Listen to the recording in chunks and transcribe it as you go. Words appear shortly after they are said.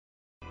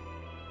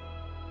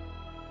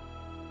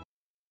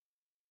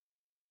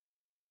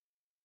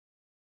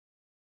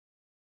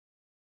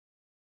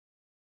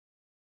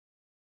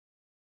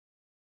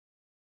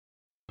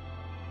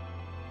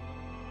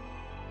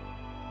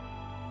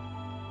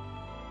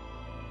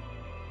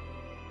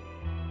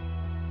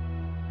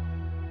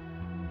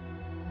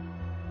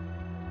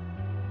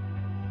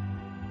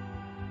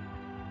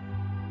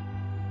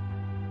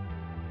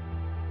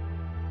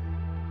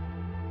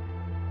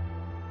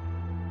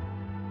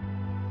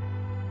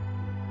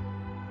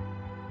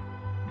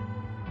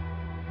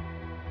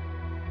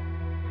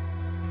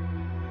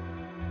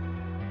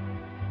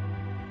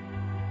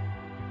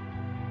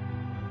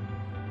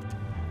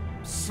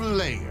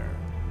Slayer.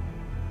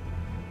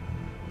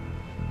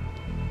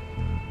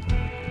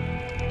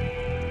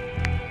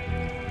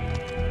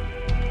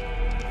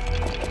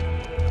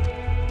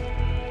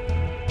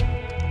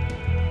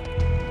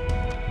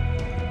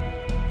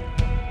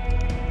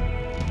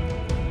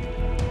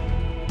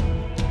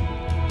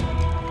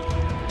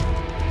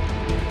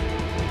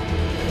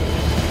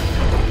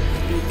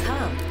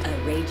 Become a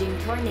raging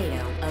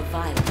tornado of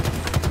violence.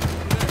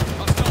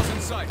 Hostiles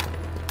in sight.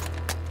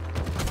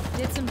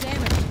 Did some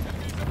damage.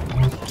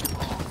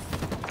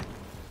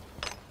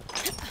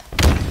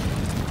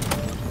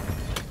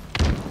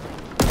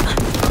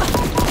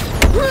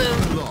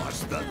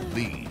 Lost the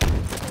lead.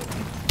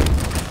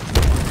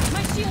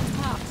 My shield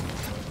popped.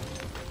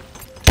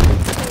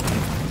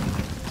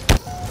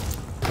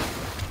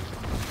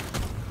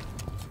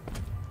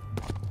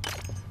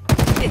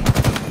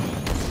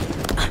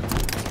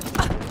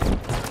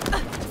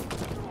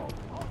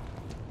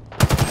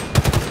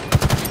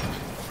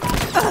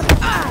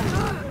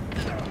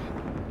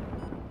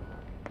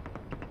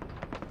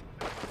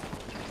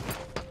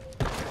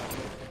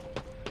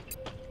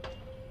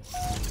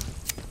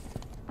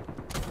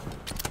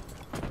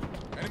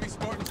 Enemy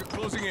Spartans are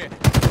closing in.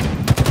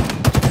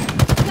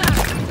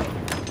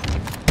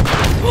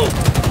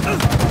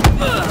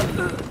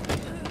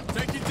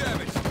 Taking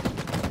damage.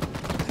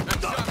 That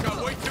shot got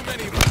way too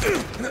many of us.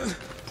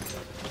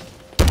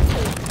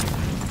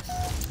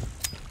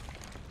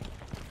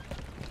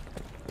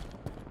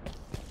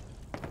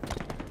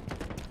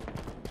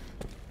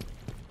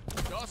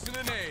 Tossing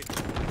an aid.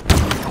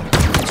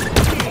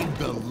 Gained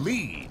the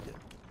lead.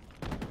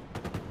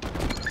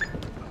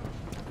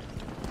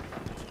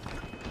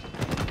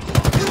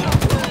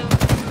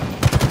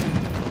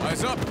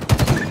 Eyes up.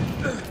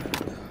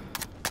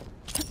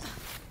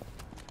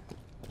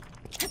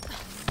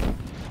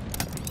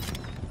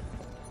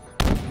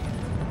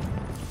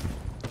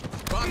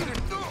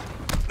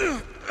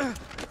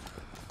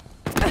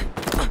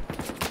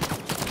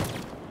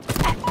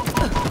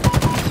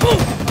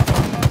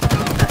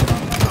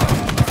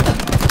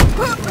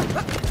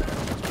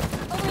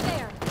 Over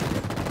there.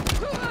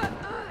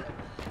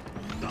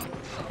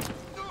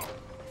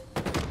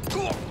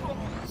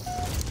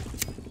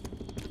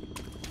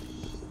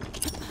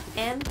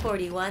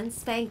 M41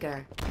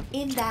 Spanker.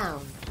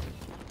 Inbound.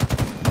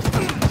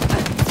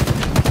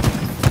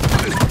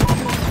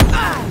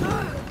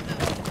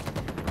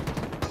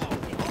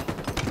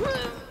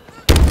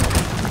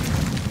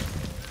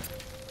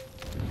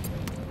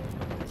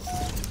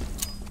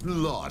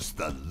 Lost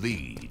the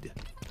lead.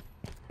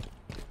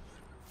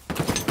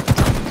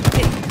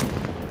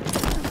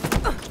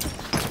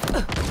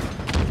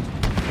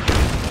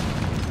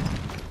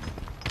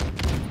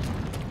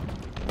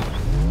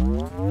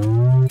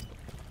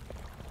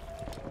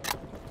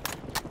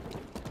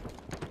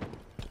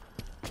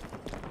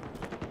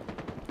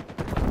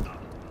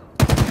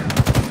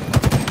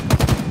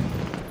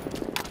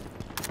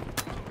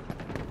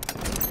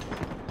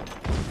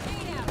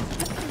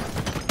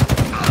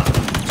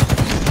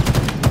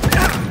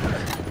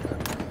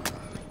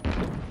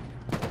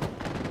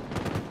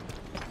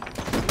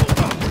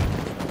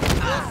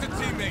 Lost a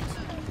teammate.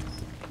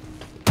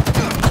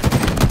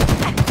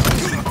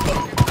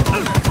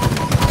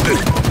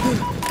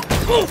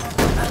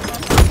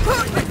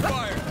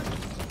 Fire.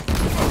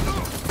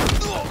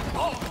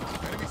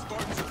 Enemy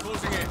Spartans are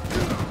closing in.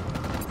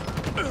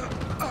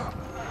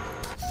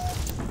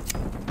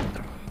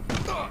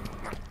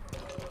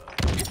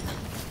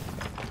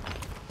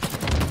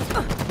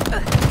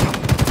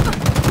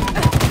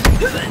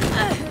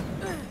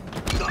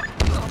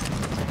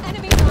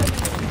 Enemies on me.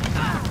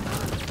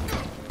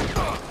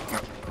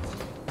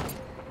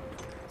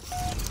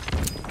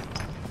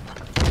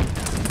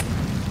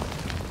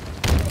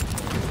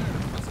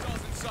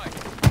 Hostiles in sight.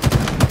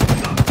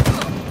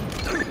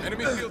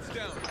 Enemy shields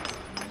down.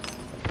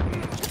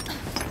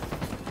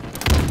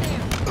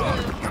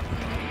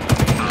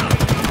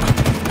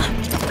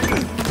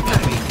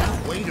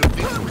 Way to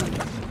victory.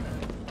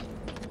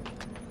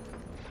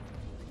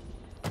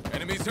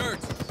 Enemies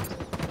hurt.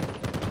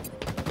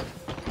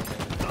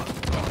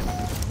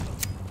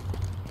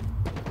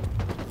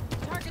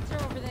 Targets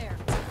are over there.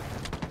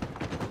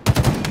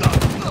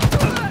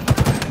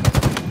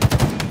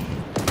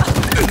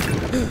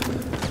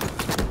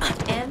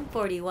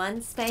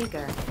 M41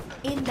 Spanker.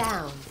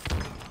 Inbound.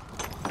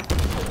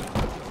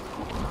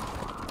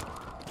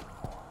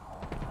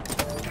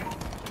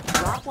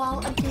 Drop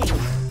wall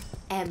obtained.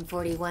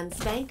 M41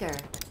 Spanker.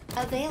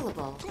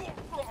 Available.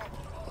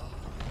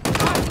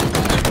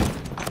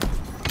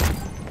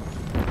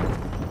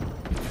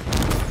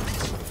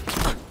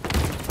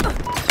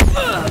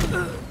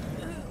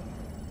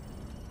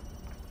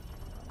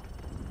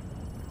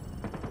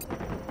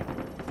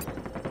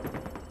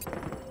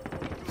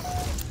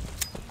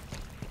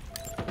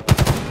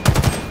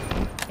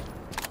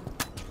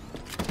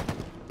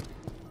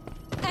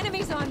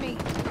 Enemies on me.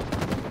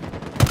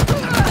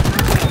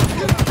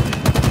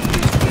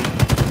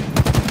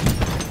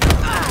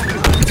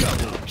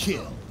 Double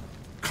kill.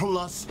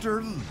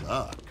 Cluster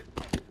luck.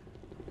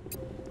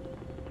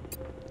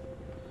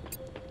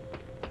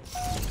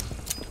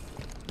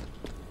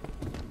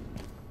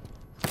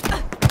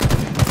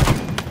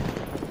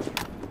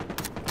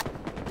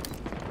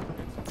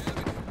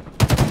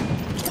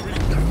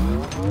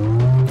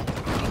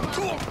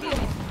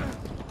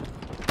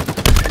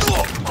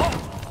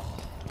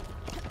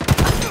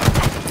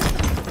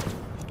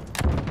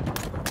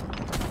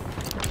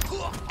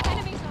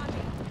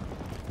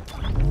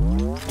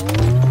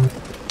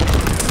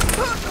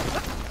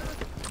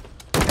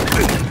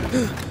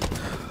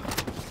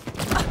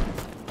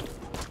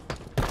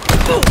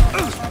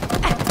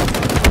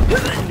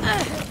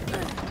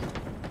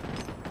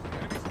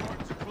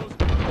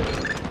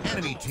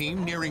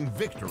 team nearing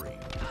victory.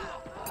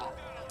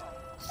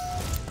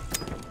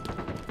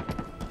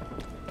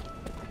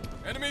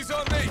 Enemies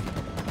on me!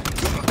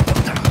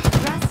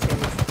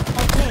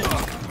 Thrusters obtained.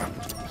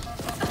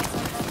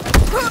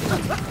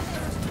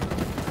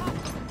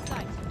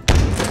 Sight.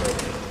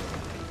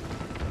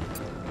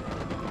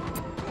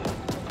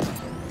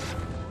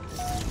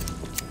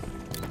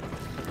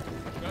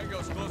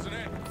 Tango's closing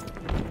in.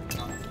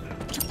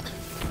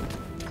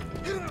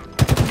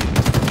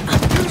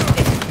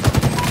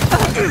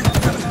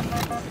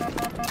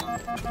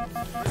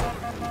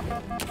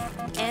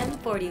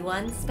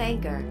 M41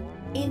 Spanker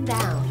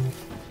inbound.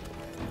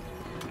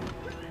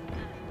 They're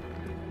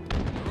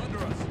under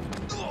us.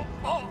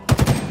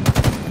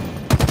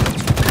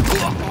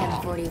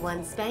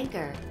 M41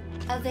 Spanker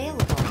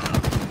available.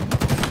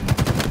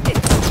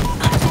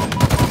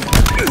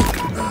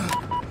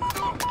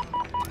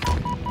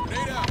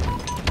 Grenade out.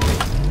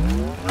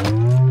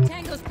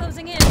 Tango's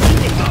closing in.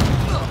 Pick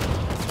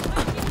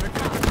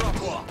up the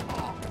drop off.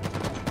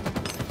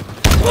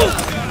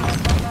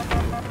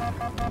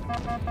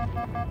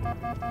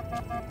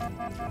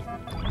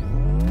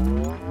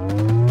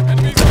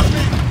 Enemies on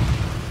me!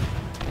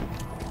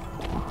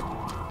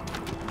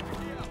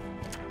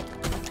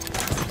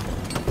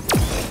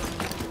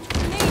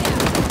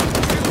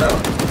 Grenade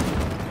out.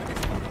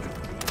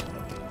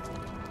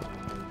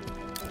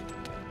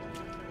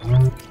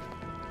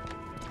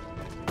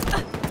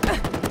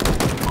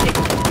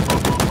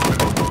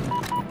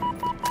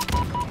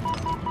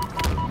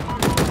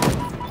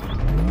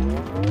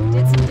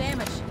 Did some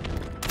damage.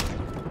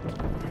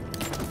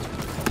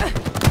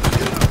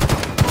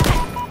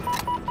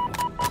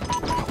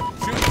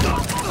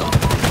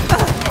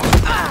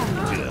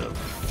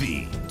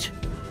 Defeat.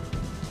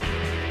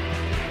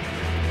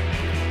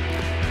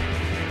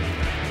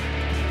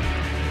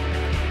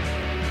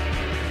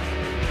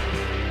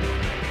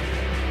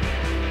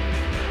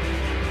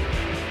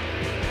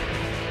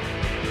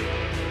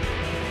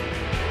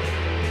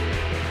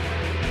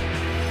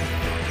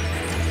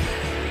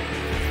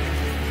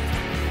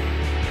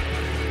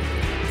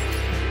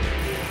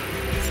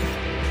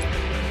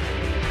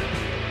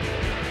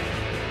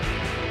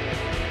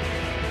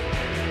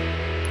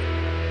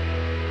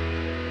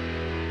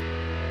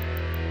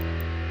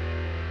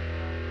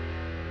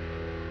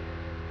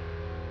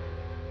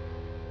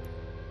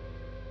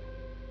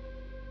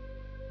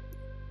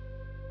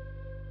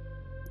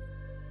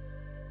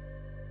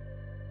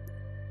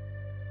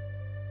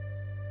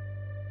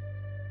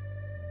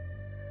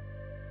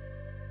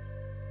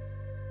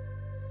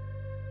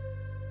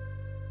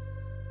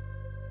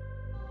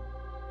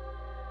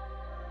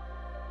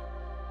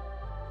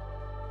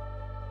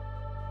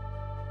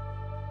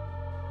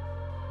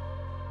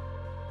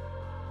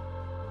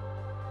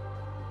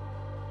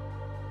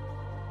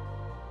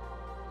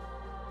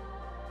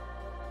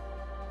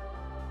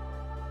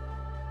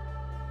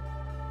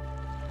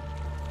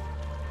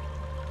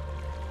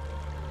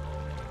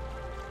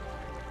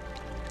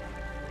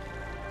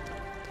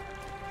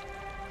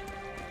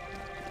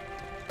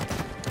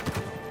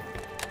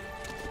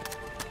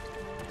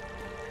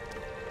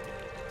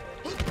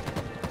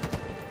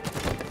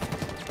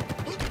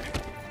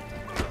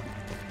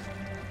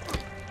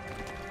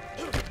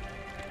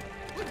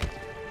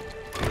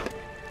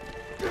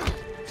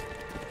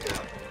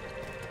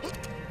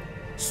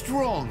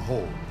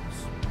 Strongholds.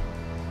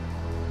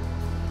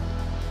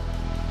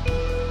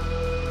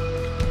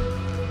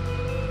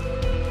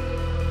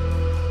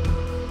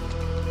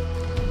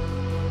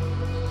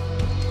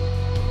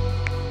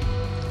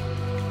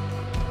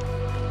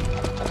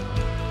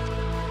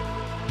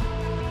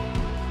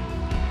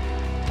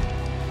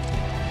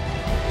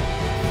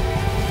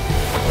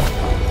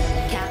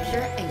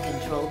 Capture and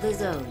control the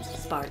zone,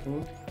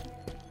 Spartan.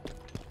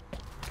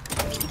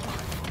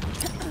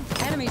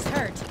 Enemies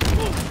hurt.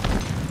 They're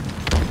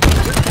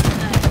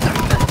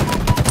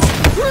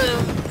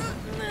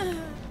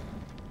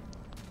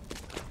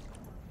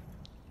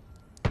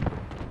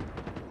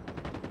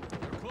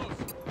close.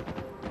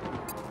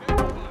 Take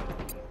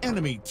fire.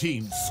 Enemy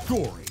team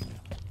scoring.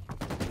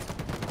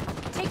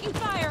 Taking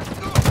fire.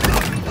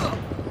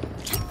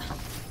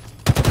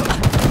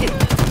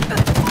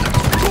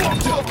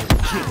 Double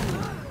kill.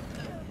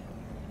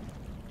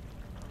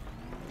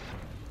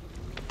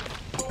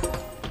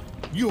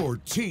 Your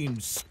team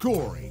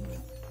scoring.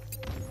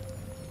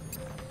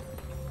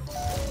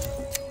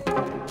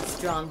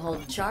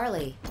 Stronghold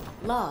Charlie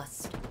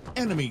lost.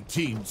 Enemy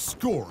team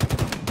scoring.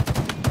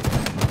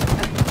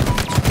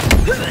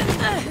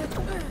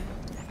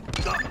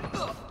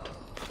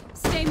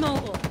 Stay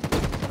mobile.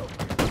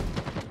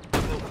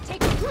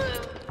 Take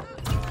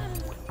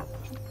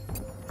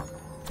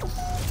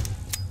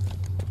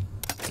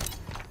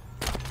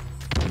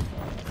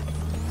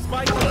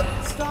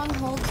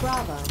Stronghold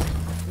Bravo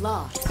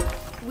lost.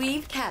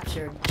 We've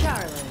captured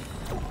Charlie.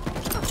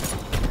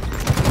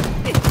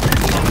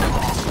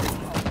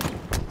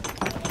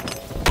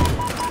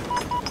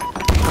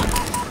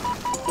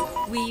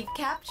 We've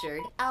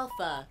captured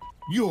Alpha.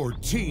 Your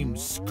team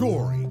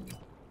scoring.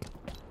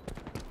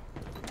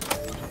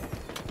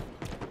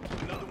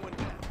 Another one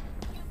down.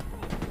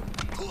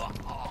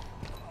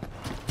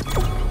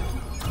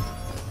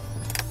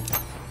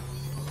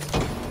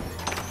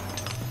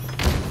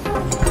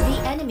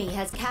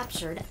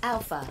 captured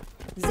Alpha.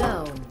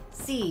 Zone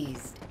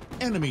seized.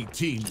 Enemy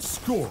team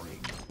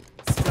scoring.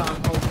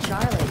 Stronghold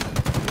Charlie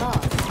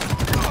lost.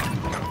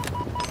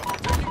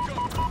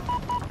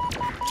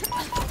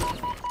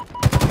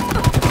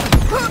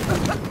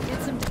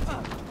 Get some.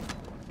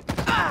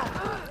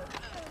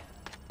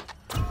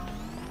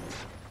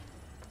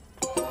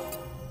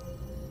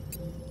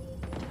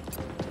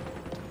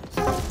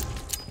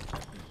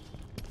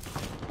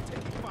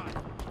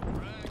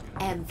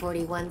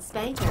 M41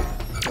 Spanker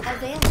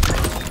available.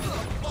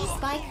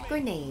 Spike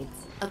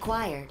grenades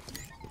acquired.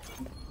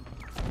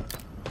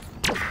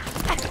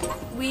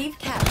 We've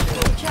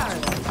captured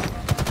Charlie.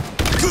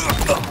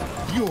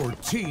 Your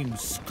team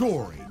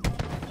scoring.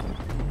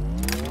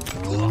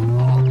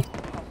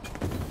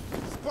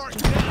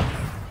 Spartan down!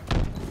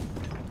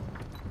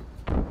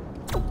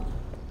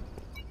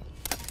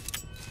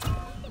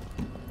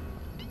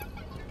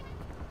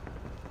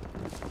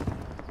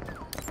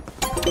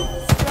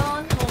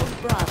 Stronghold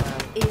Bravo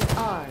is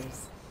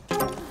ours.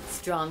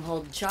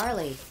 Stronghold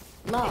Charlie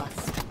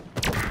lost.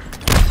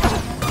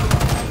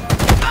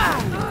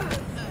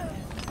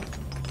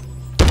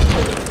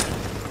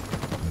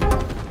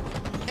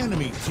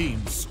 Enemy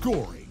team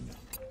scoring.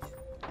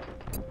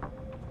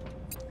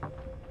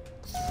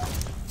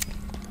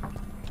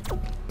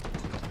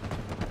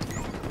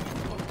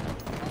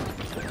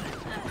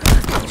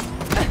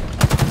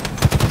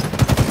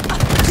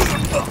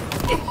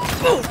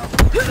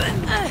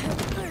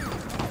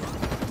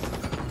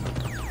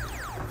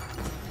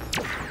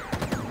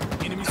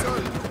 Enemy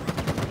hurt!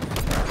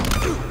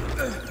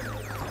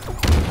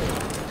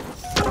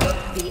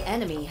 The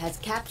enemy has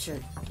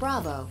captured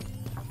Bravo.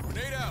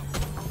 Grenade out!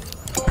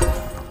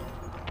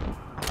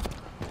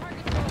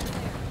 Target over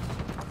there.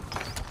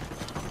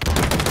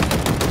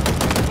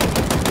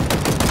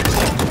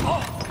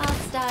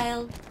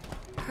 Hostile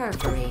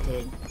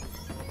perforated.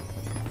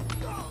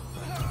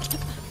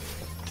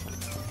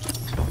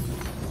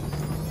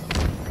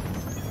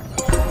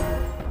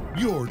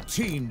 Your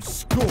team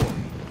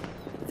scoring.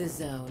 The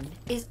zone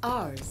is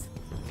ours.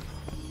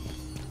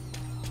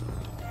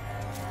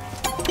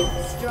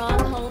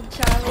 Stronghold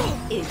Charlie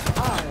is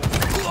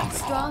ours.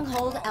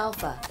 Stronghold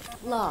Alpha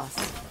lost.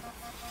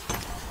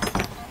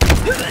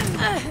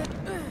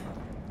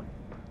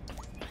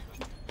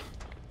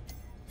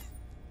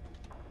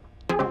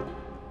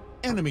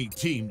 Enemy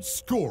team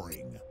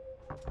scoring.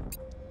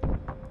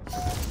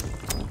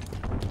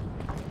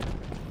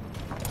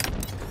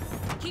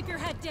 Keep your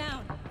head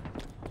down.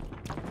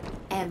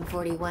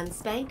 M41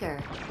 Spanker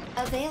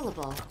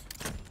available.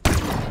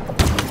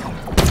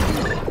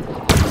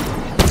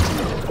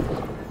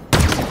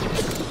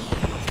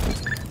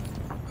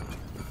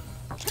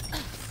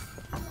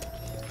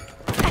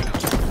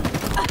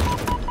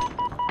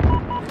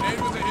 Grenade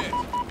was a hit!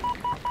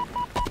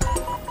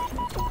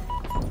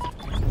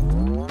 Targets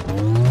are over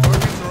there!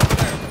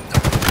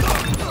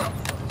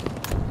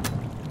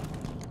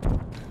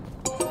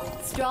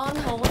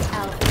 Stronghold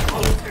Alpha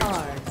is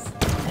ours.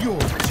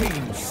 Your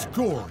team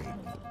scoring.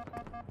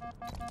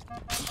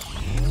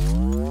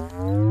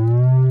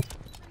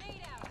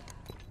 Grenade out.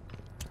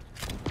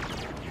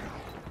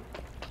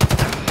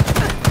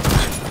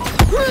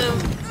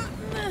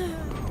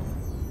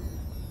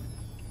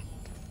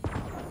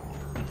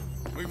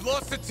 We've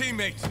lost a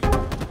teammate!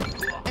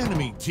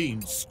 Enemy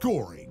team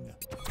scoring.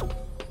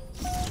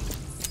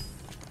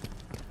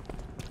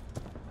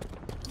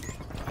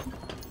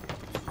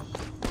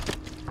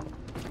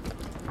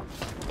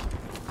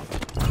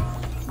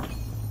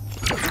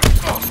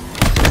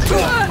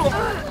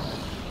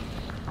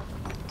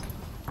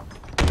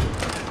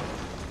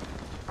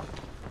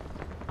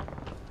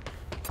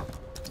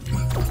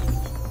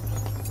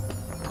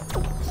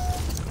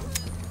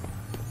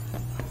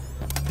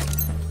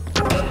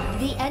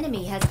 The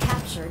enemy has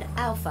captured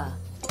Alpha.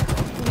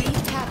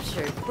 We've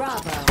captured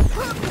Bravo.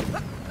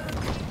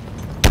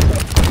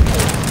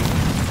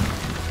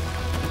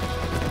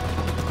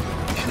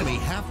 Enemy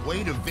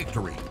halfway to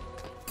victory.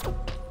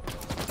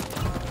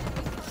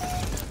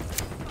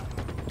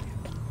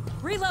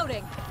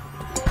 Reloading.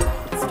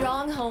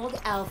 Stronghold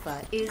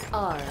Alpha is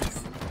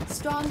ours.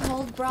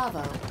 Stronghold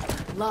Bravo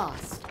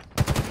lost.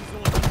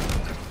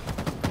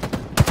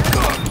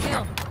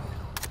 Kill.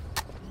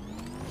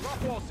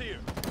 Rock walls here!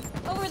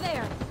 Over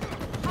there.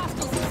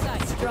 Hostiles in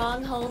sight.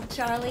 Stronghold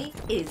Charlie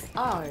is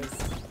ours.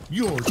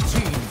 Your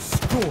team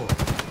scoring.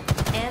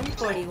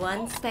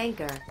 M41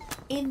 Spanker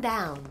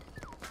inbound.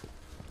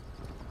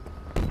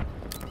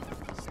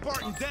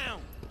 Spartan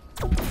down!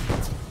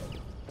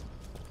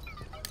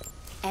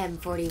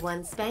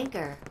 M41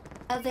 Spanker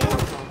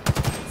available.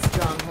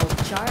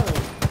 Stronghold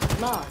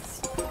Charlie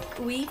lost.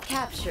 We've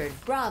captured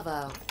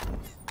Bravo.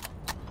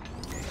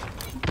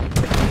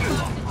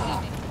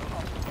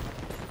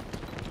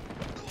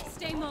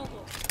 Stay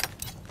mobile.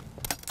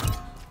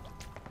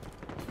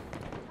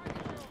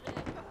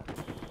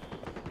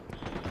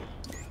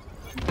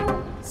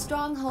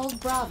 Stronghold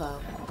Bravo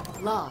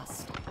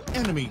lost.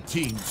 Enemy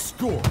team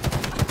scoring.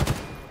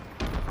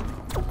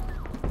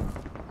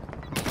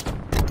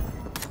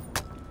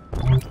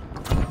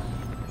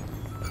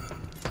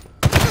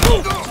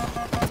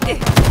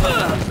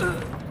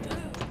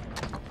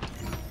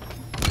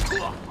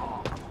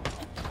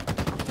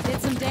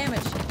 Did some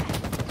damage.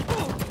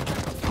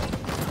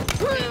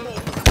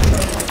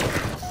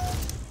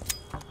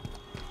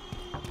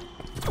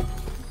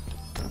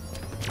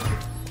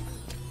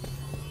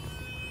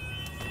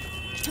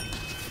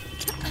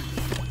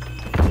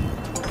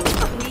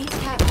 We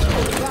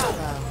captured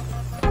Bravo.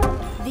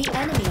 The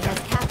enemy has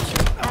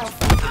captured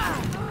Alpha.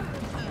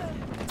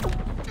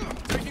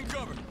 Taking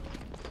cover.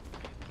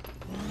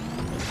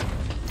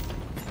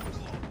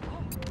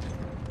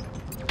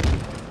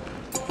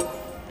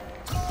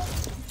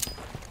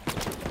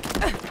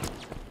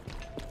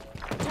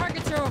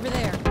 Targets are over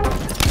there.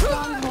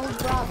 Stronghold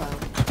Bravo.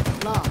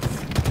 Lost.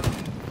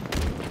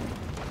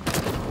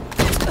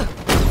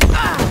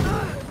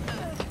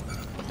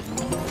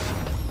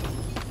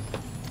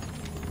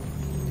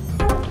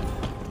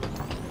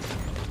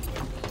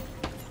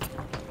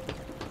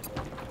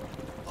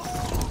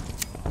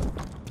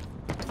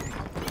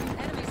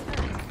 Enemies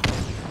hurt.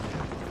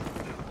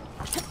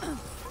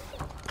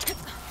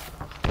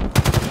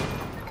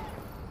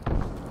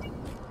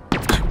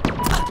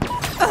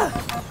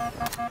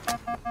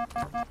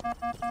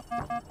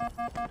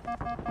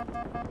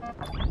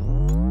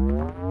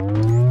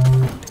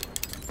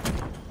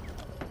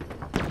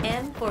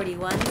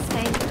 M41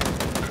 Spanker.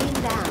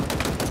 Inbound.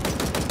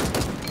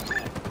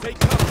 Take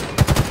cover.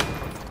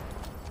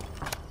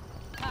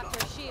 Pop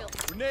their shield.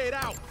 Grenade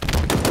out.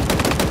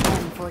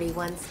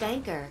 M41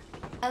 Spanker.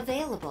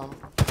 Available.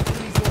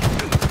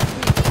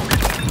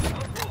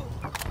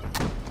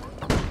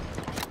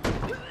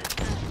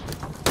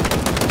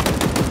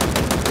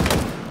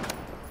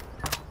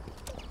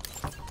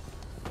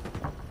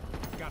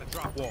 Got a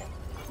drop wall.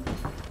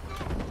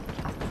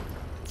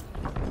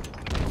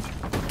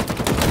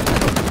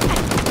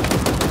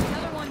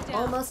 Another one down.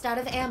 Almost out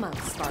of ammo,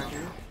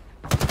 Spartan.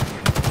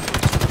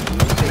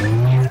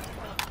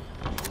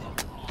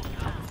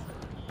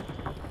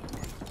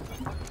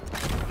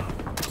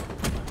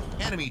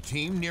 Enemy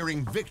team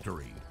nearing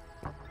victory.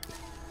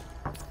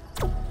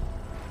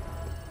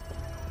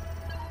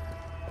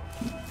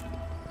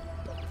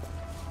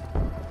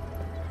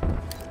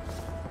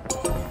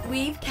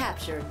 We've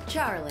captured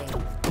Charlie.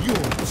 Your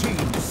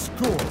team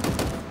scored.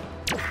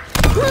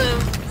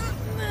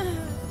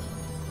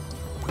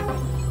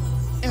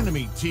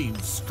 Enemy team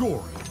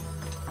scoring.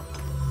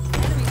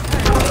 Enemies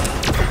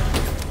hurt.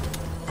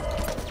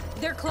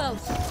 They're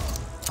close.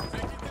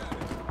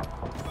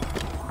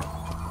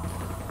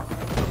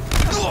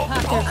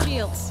 Pop their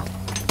shields.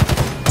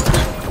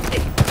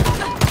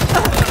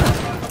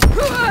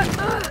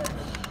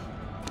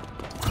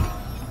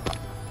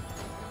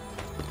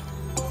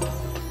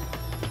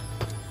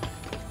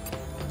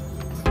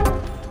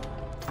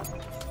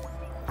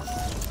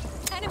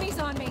 Enemies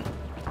on me.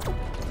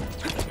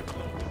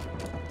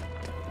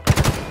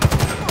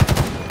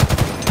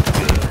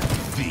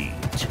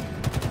 Defeat.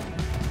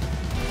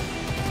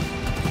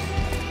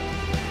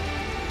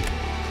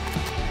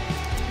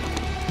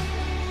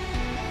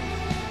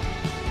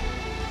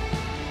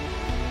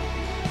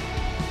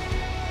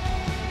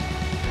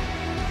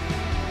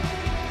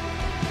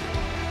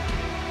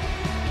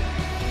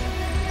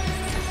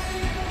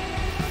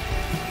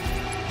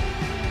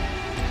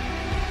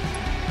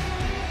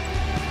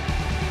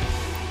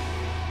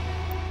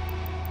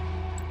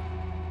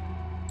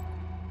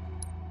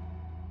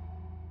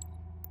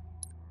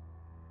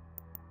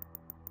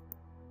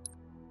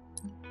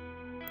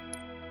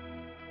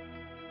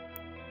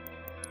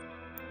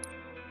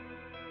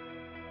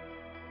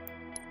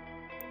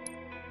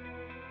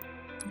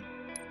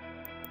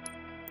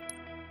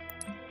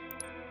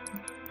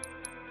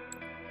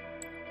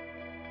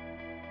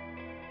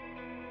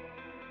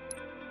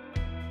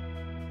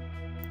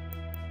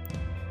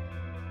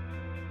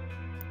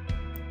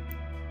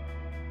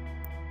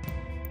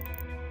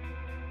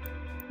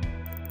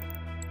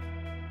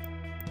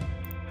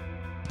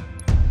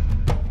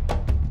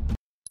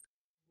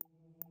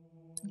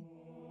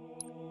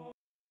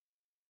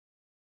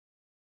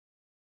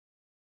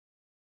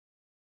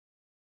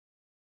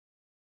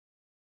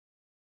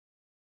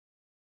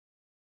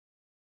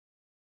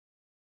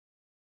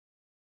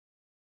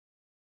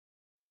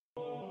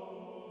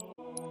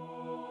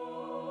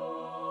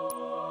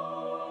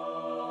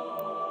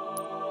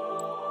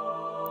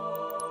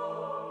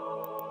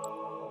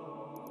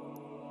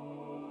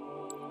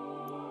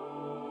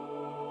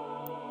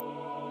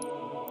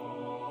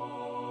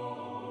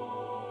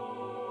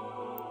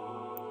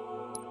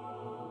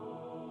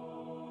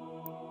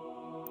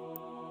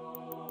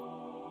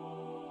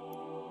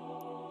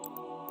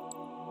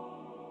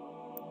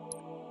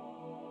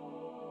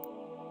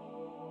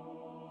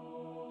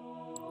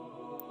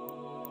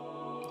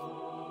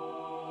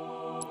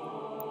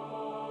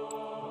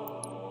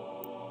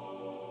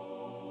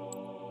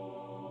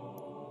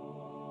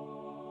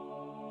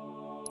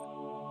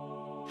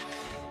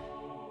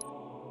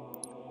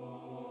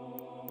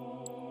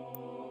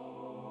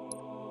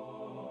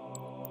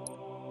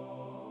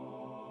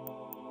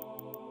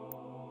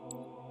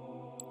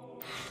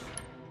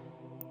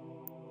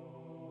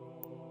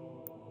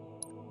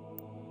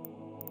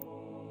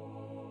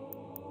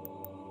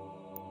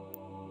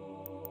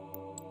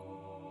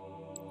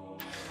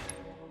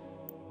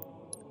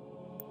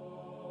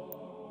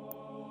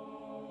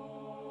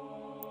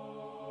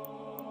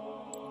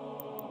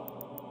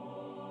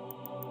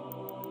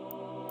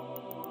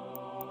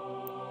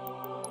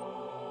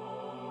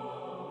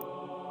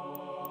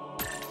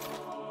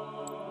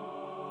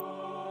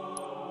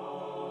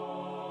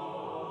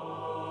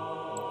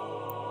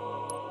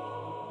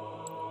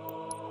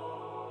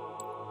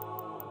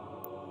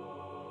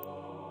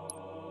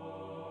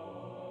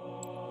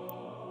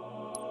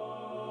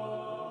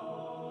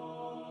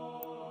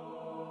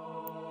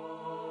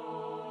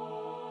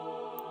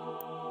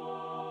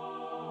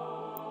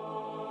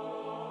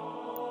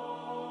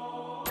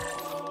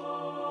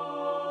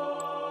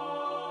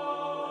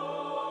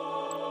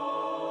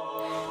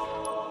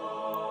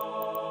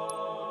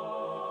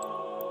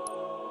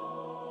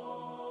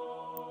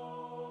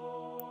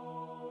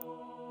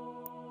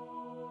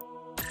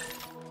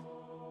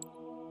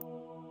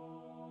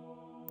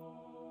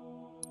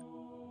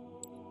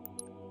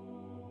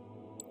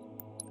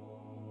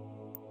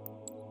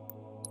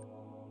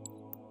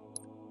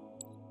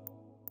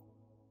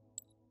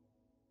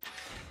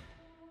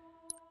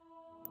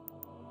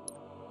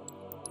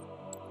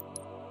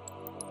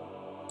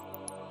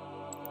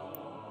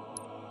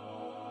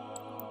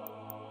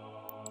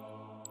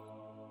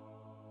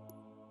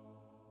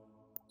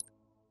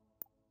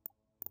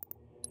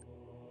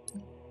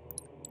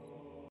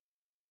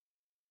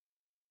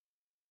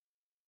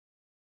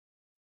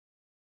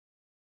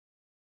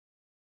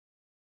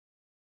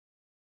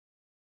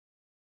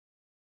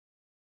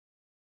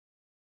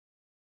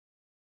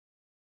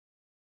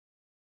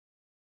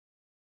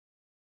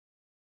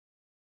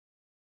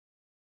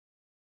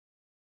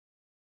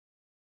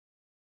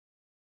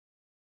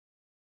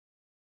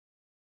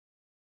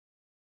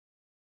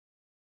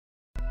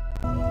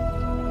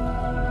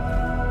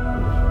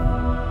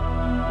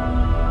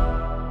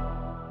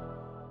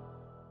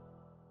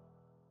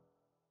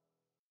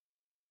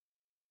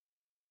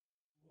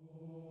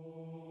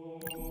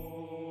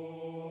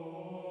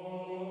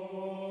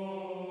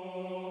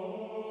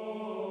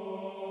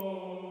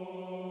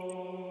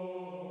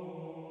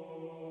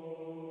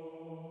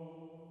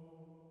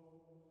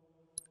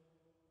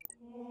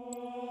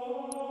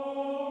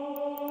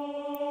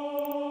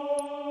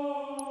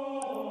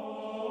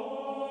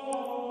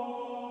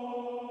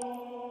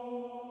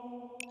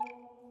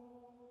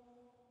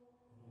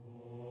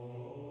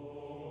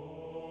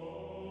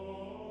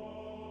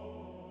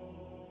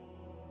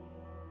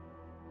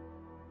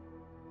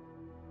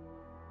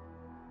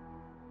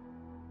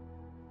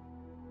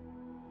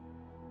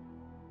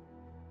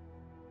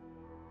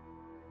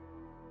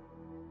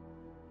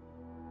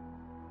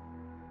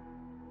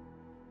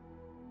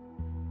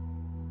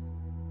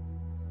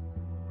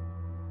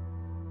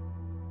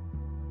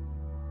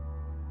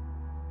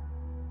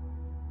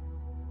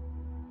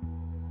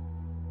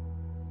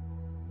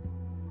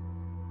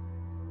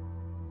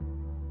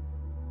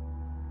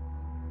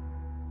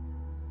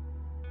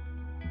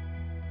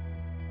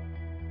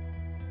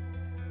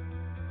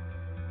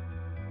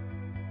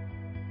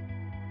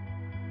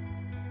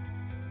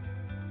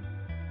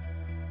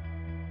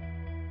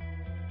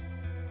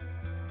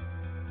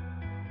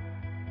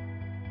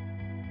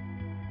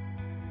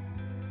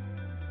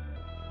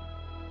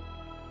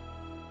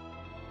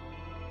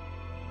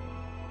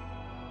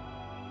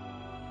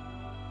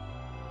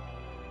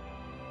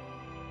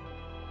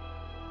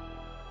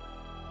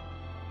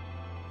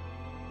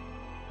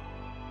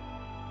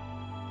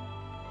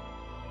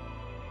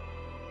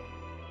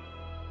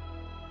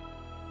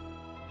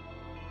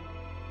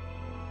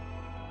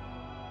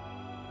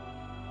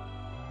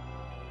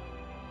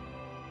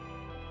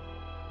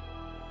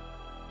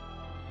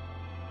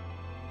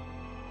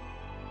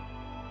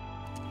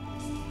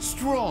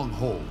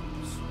 Strongholds.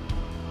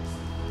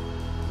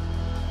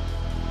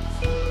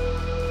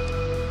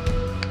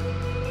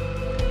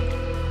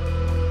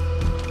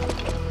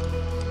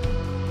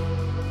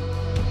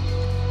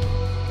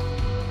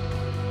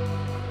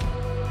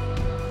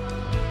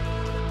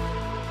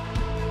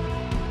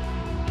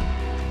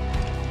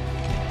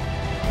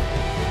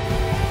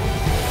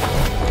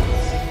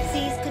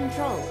 Seize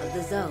control of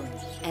the zone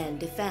and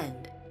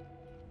defend.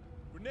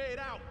 Grenade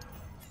out!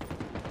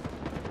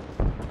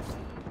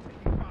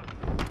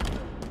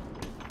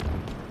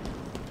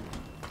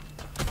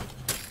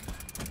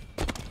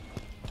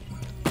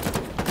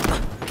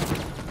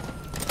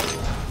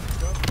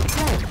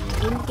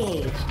 Threat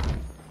engaged.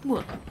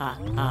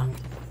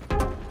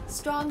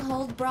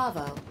 Stronghold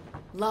Bravo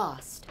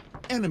lost.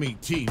 Enemy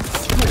team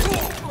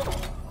score.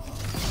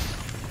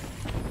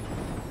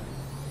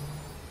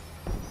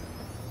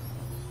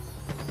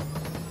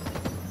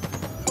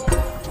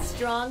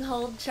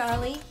 Stronghold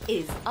Charlie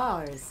is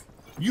ours.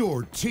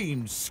 Your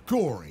team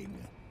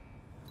scoring.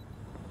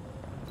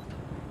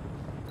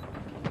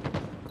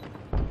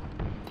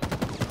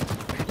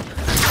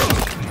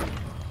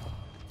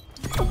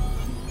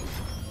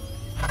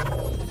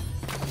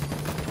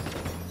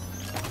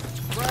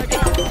 Frag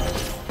out!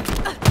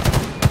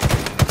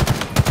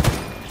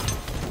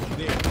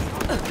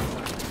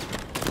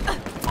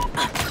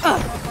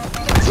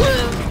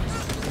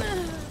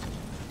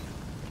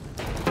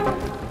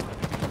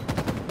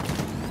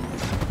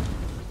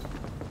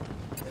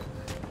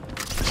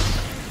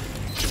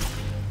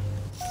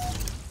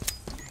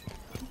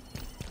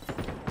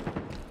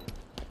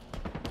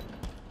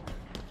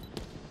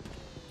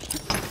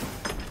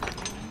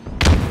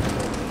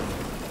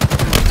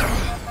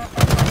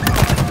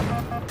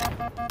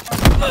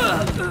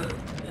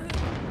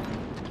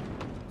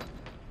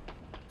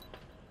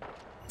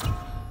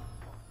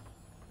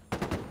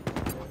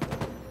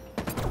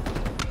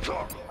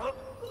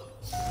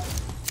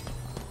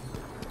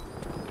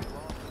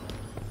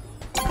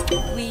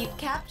 We've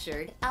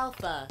captured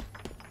Alpha.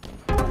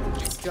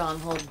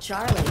 Stronghold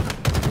Charlie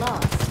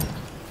lost.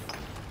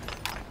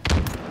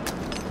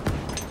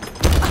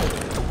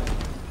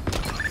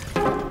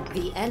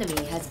 The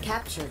enemy has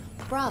captured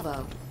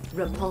Bravo.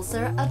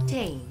 Repulsor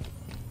obtained.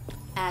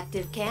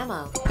 Active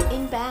camo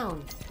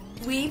inbound.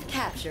 We've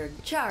captured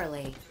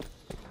Charlie.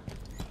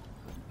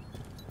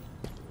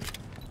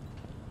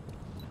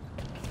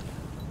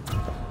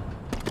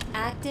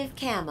 Active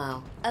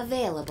camo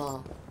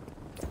available.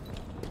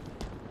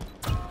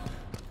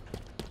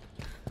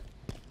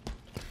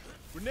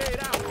 Grenade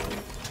out!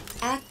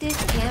 Active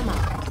camo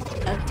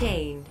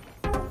obtained.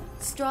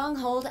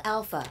 Stronghold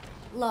Alpha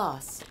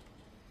lost.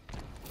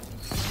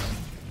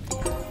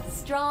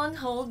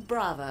 Stronghold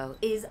Bravo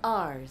is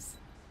ours.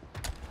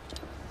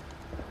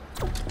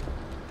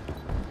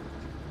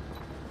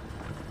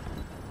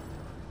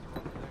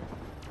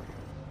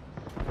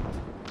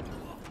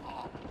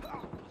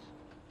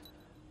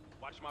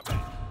 Watch my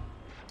back.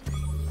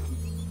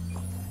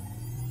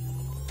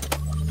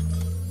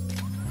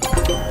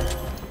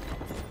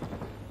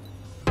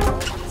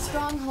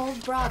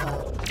 Stronghold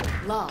Bravo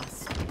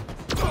lost.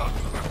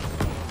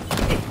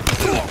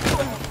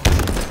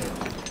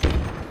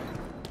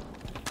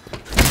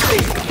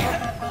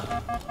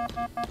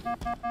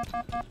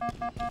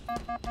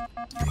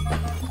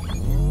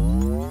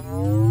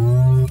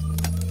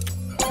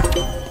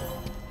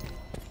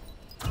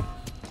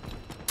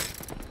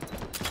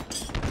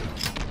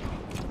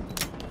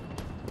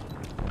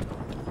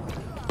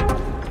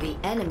 The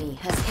enemy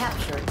has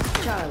captured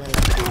Charlie.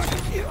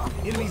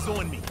 Enemies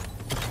on me.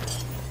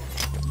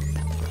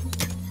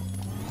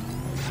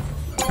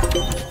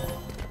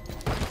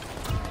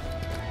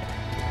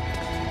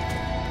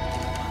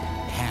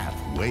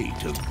 Halfway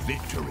to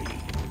victory.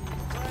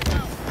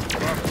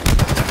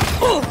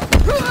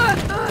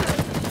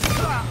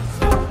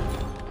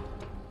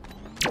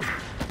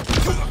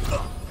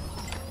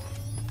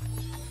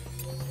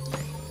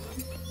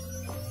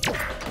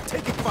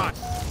 Taking fire.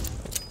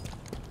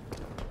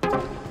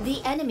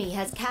 The enemy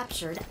has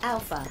captured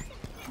Alpha.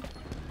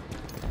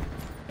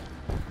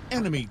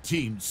 Enemy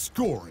team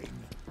scoring.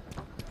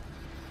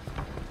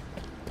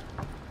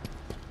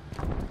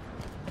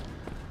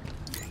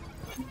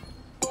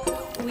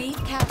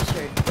 We've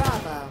captured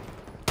Bravo.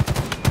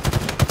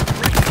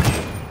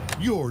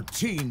 Your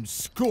team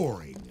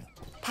scoring.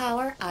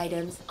 Power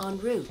items en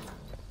route.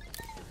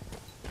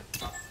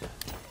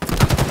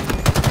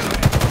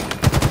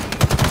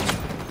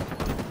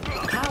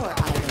 Power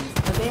items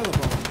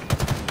available.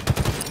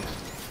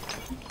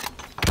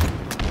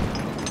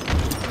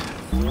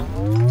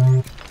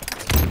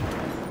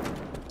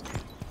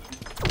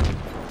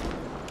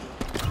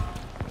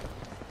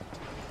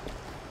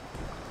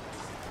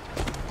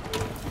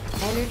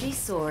 Energy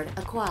sword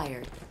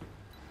acquired.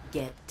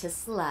 Get to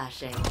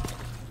slashing.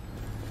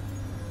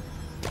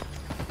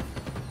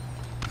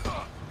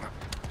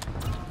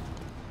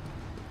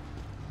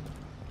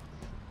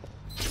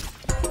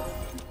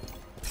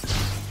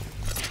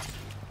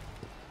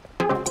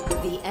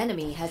 The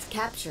enemy has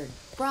captured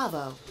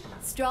Bravo.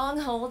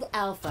 Stronghold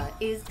Alpha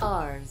is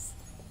ours.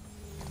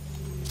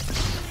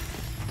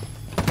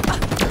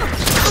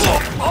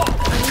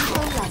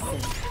 Info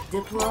lesson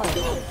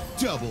deployed.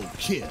 Double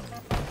kill.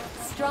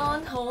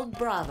 Stronghold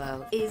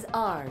Bravo is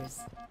ours.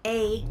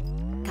 A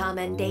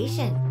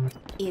commendation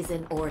is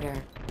in order.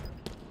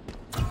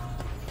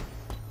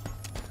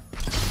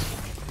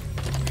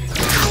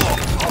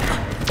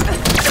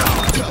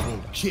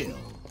 Double kill.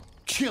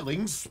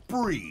 Killing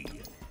spree.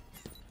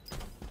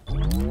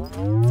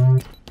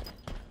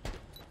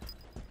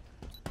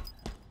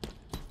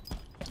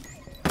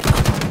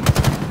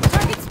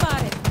 Target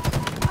spotted.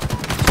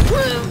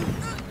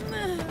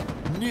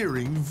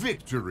 Nearing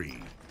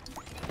victory.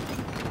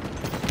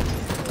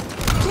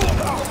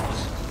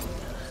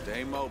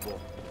 Stay mobile.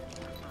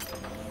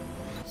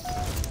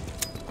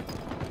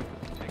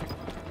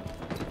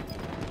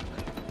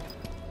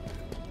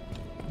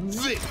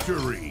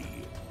 Victory.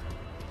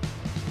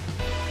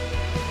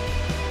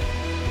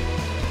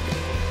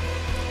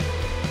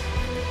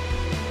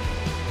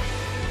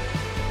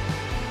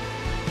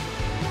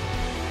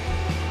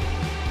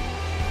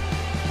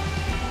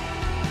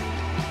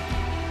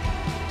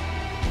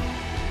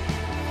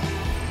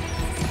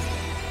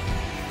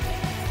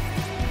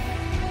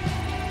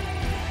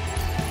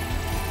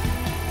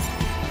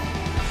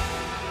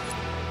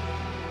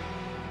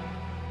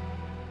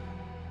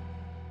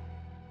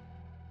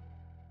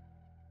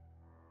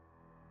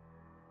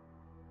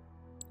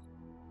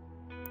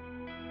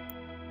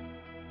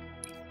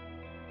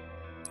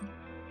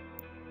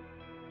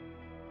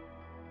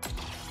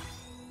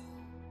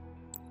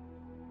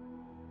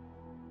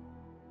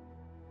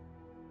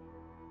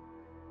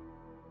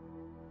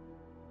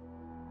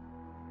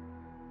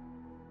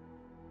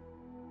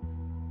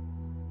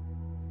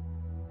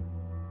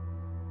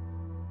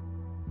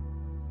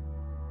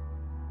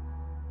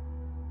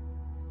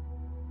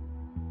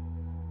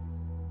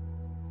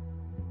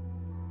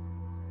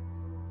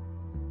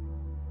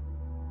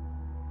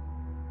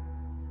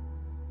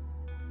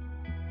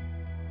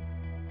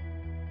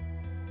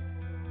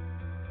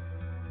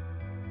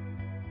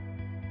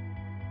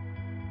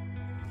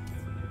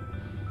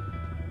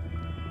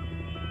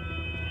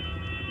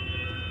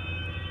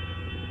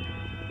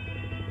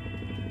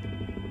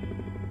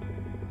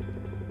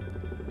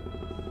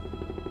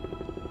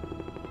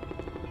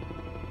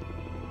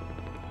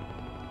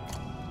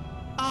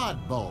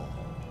 Oddball.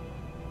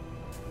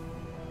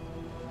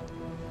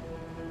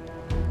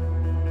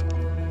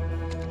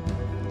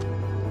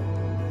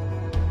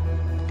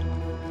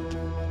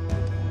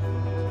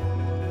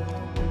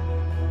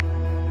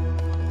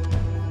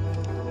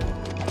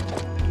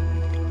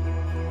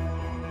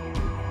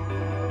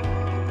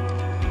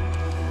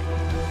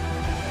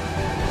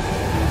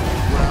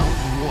 Round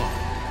one.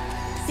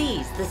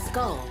 Seize the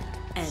skull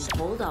and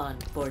hold on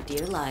for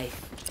dear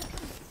life.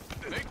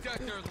 Make that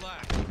their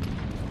last.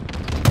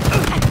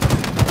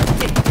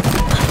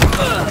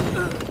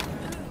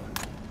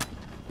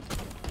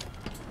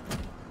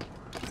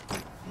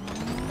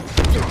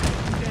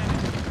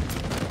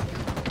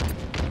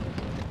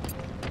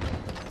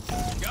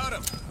 Got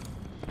him.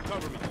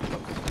 Cover me.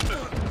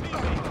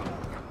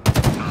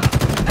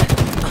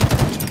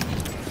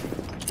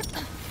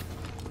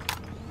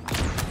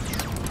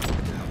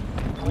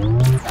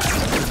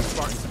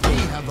 We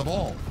have the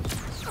ball.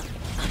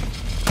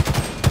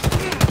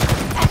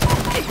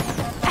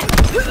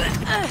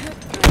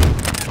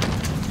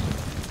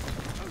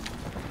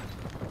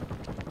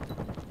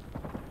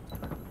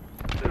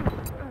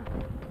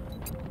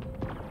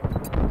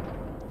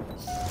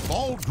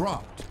 Ball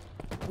dropped.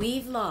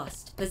 We've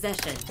lost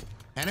possession.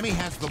 Enemy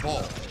has the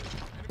ball.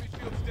 Enemy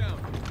shields down.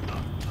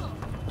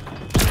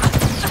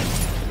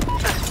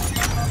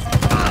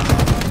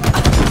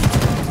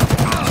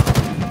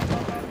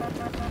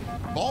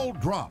 Ball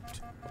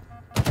dropped.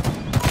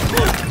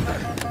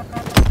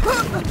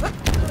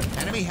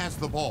 Enemy has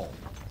the ball.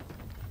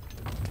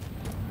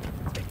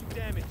 Taking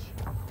damage.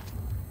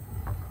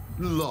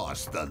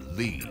 Lost the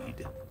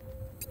lead.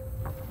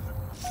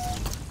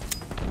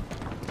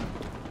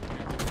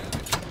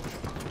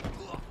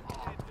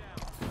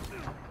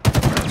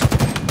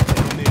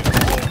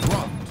 Ball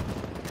dropped.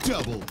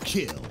 Double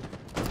kill.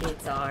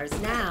 It's ours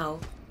now.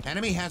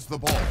 Enemy has the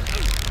ball.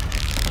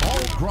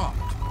 Ball dropped.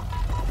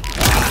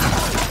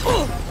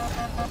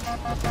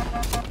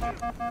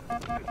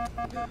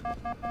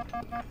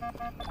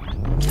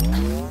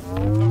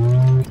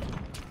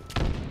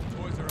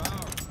 Toys are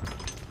ours.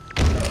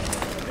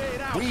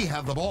 We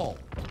have the ball.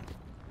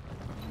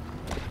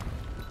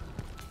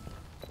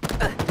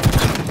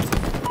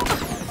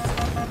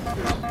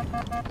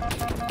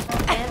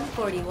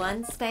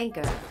 M41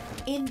 Spanker.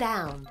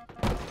 Inbound.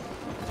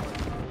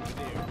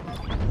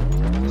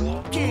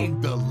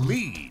 Gained the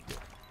lead.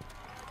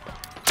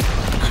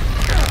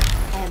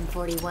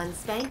 M41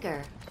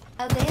 Spanker.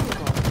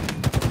 Available.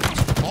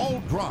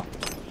 Ball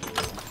dropped.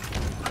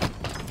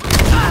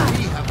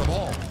 We have the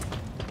ball.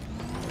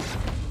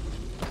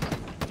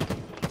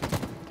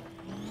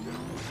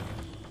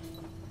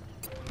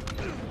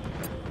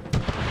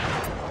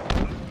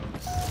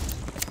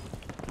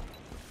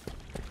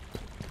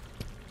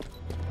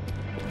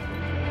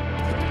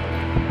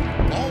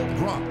 Ball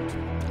dropped.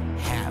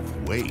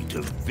 Halfway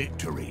to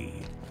victory.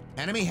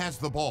 Enemy has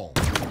the ball.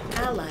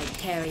 Allied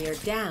carrier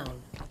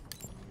down.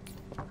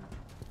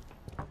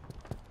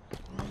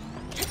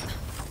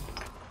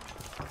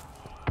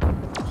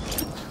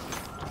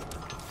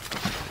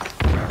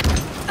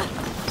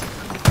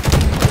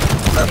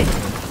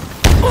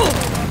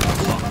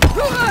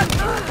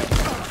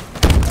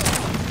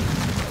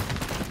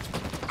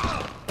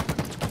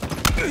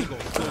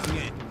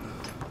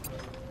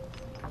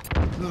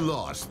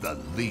 Lost the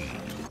lead.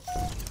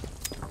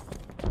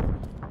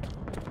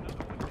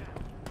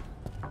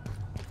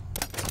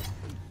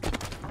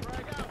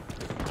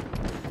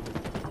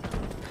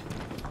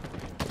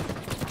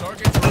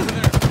 Target's over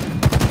there.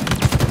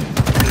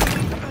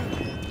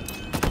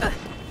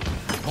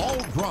 Ball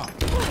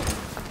dropped.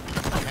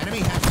 Enemy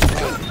has the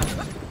ball.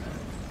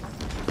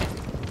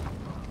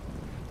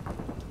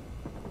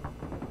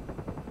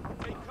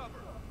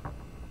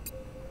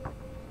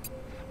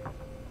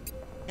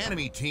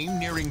 Enemy team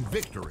nearing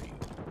victory.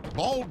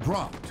 Ball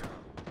dropped.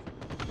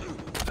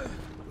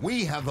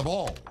 We have the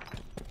ball.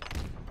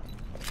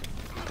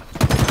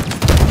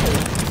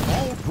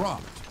 Ball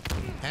dropped.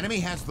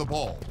 Enemy has the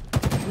ball.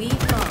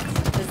 We've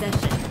lost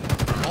possession.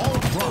 Ball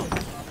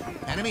dropped.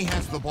 Enemy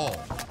has the ball.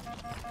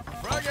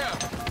 Frag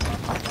out.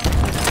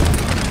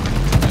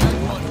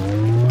 And one.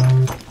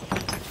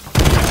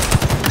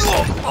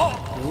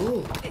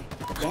 Ooh,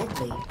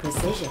 deadly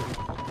precision.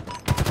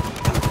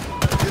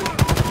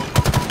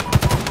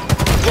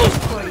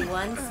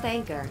 41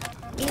 Spanker.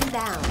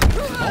 Inbound.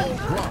 Ball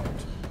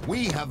dropped.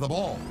 We have the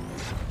ball.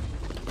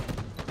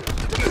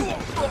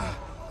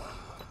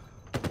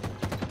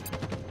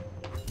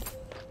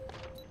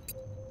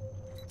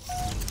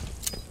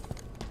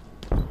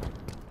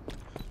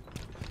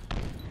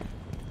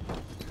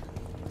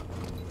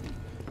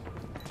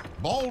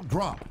 Ball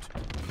dropped.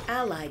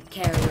 Allied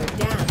carrier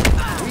down.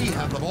 We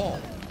have the ball.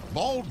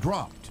 Ball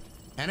dropped.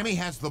 Enemy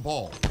has the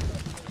ball.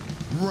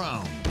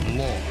 Round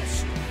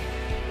lost.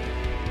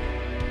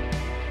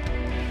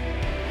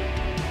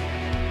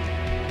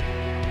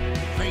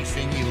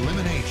 Facing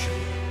elimination.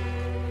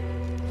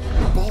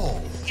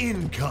 Ball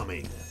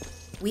incoming.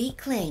 We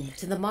cling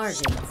to the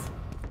margins.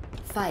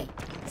 Fight,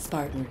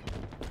 Spartan.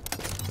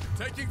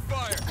 Taking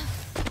fire.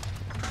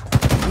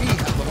 We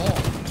have the ball.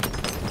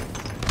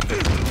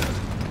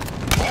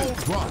 Ball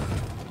dropped.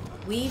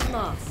 We've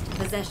lost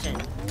possession.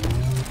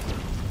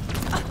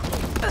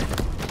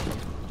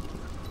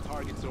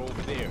 Targets are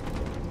over there.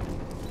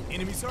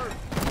 Enemies hurt.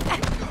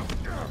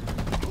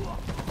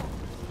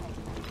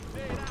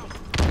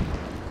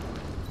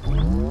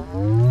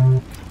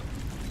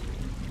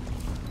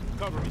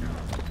 Cover me.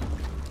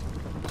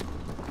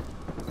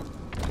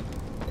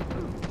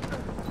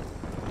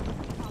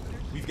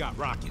 We've got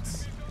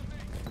rockets.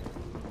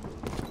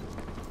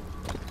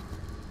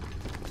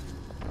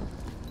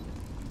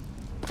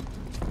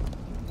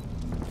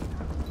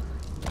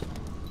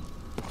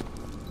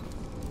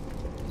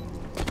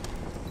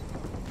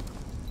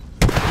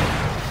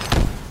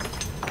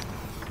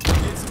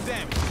 Did some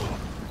damage.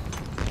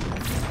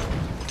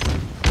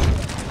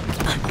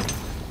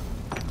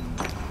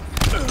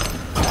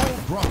 Ball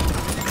dropped.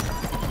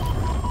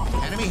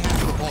 Enemy has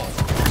the ball.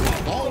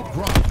 Ball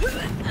dropped.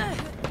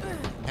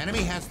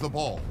 Enemy has the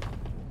ball.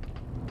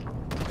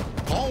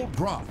 Ball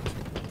dropped.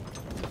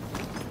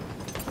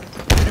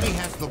 Enemy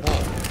has the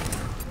ball.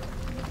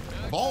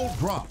 Ball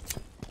dropped.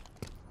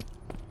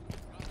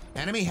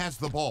 Enemy has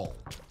the ball.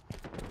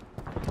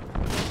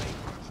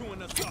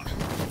 Chewing us up.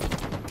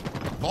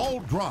 Ball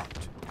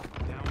dropped.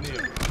 Down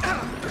there.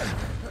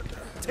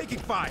 Taking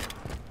fire.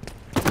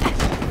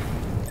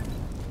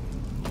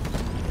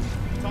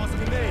 Toss a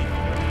grenade.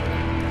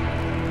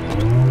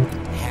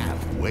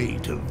 Halfway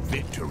to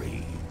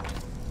victory.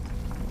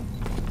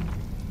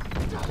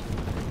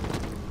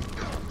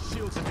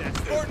 Shields are dead.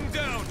 Spartan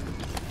down.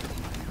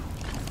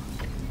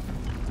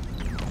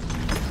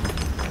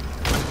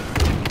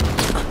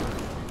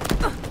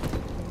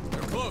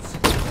 They're close.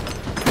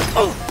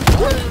 Ball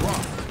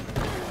dropped.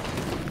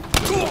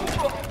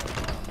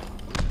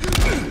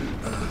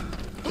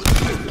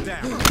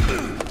 Down.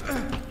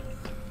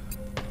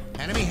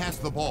 Enemy has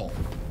the ball.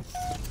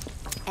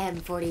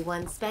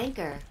 M41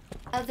 Spanker.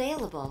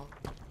 Available.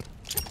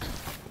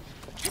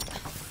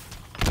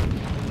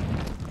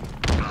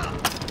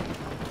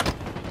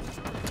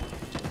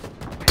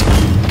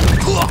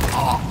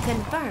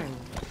 Confirmed.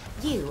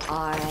 You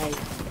are a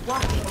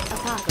walking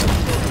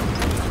apocalypse.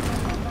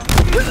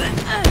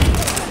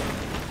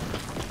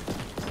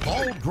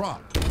 Ball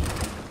dropped.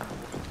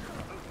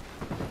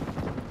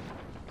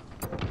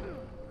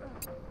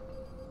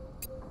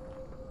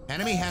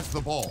 Enemy has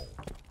the ball.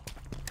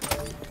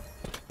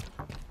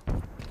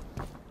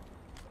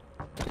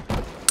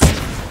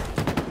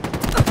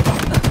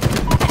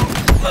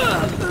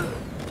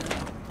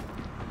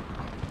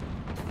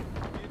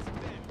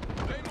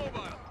 Stay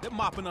mobile. They're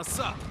mopping us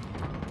up.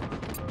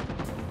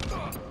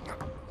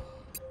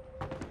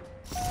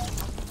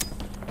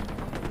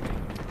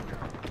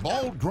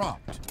 Ball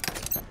dropped.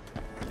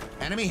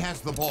 Enemy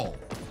has the ball.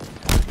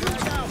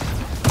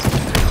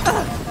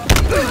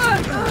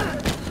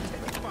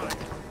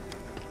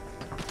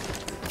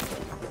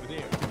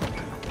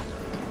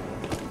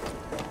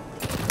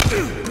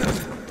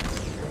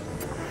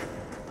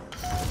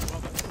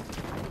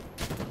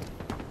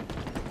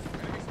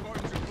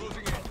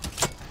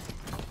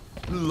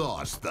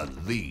 Lost the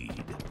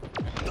lead.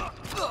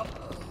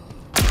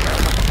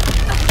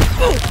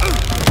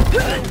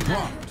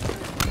 Dropped.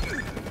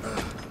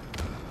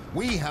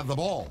 We have the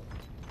ball.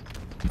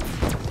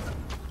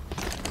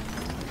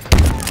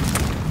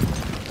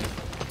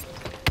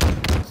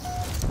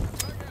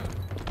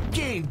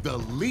 Gained the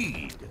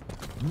lead.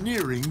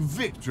 Nearing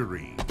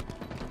victory.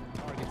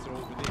 Targets are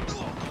over there.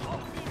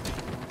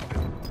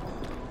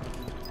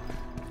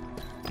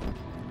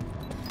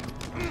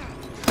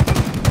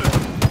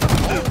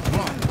 Ball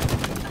dropped.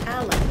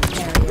 Allied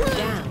carrier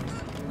down.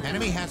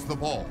 Enemy has the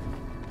ball.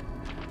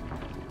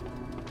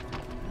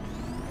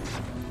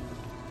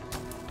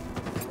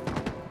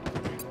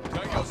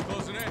 Tango's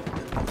closing in.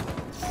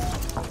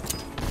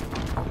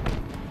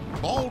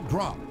 Ball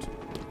dropped.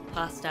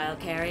 Hostile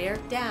carrier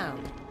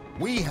down.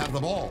 We have the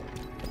ball.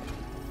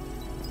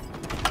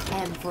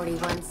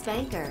 M41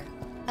 Spanker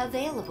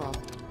available.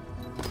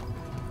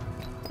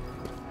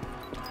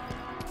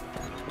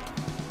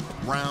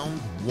 Round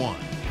 1.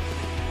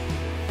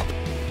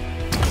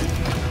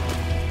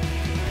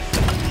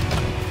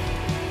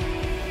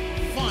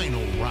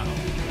 Final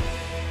round.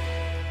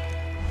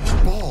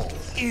 Ball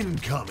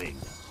incoming.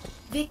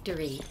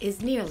 Victory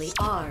is nearly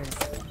ours.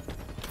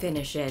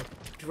 Finish it.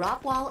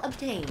 Drop wall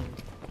obtained.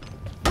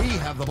 We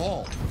have the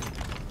ball.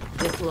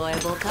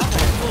 Deployable cover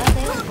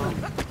available.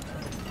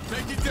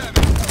 Taking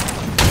damage.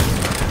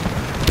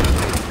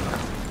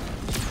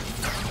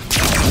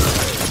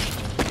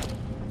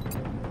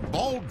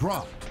 Ball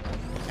dropped.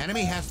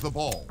 Enemy has the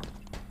ball.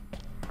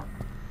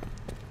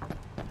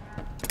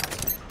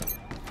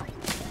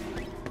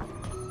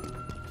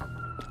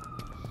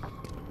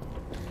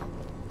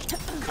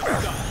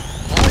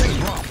 Ball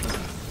dropped.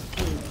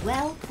 A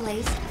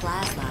well-placed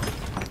plasma.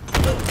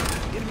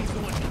 Enemies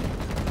going.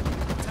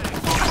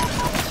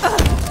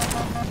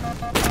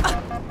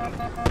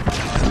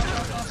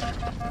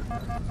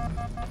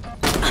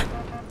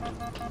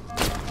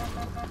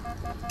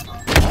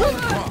 Ball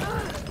dropped.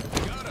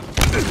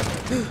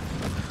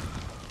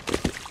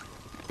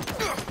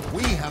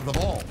 We have the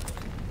ball.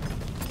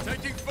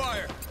 Taking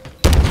fire.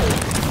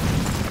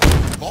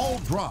 Ball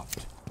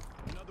dropped.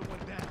 Another one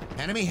down.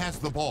 Enemy has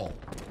the ball.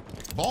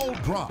 Ball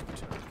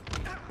dropped.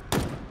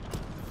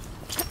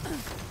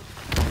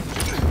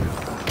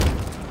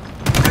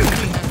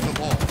 Enemy has the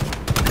ball.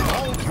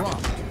 Ball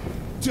dropped.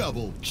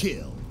 Double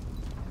kill.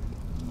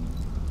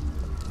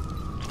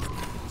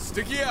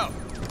 Sticky out.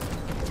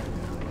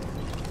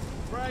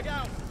 Frag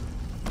out.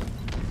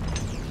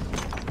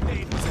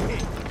 Hey, it's a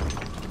hit.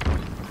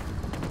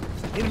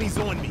 Enemies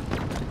on me.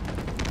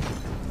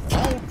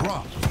 Ball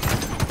dropped.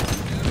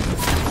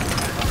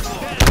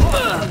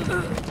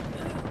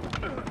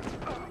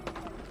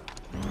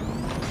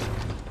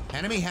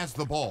 Enemy has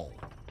the ball.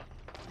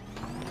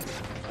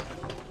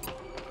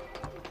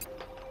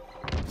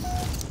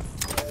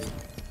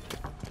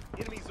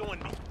 Enemies on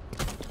me.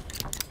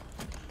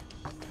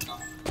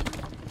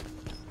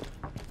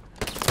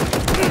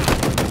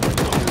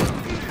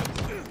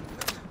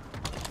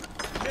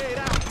 Made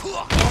out.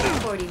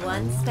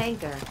 M41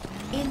 Spanker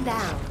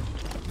inbound.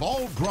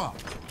 Ball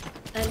dropped.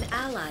 An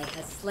ally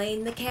has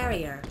slain the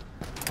carrier.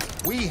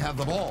 We have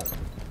the ball.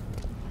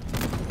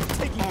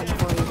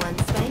 M41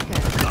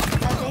 Spanker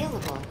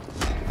available.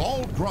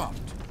 Ball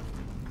dropped.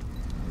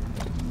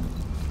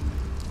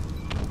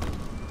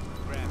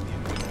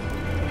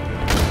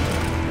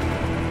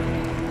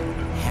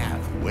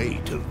 Halfway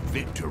to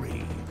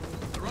victory.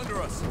 They're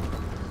under us.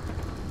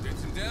 Did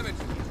some damage.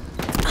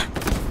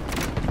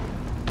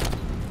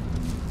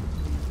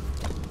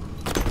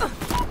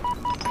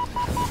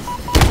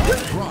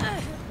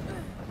 Dropped.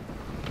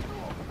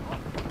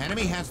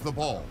 Enemy has the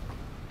ball.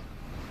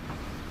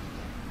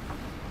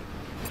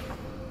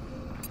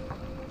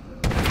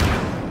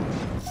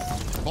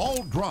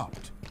 Ball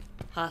dropped.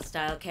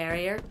 Hostile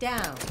carrier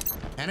down.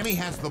 Enemy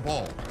has the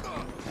ball.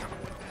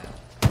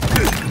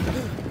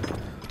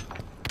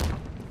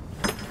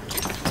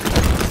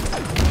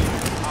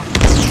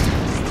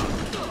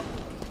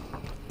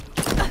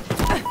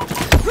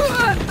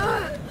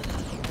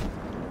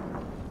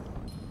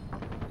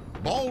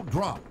 Ball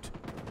dropped.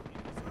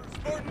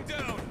 Spartan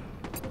down.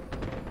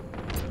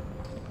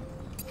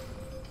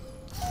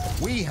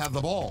 We have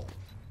the ball.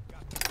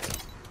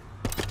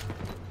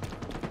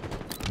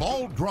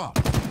 Ball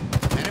dropped.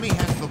 Enemy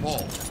has the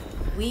ball.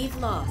 We've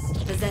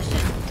lost possession.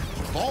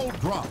 Ball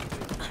dropped.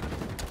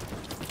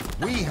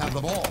 We have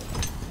the ball.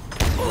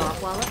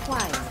 Drop wall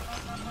acquired.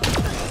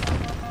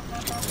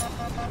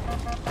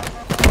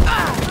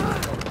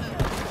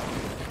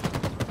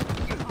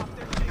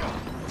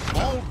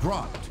 Ball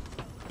dropped.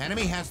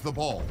 Enemy has the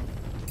ball.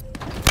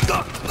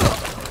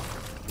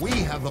 We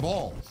have the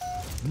ball.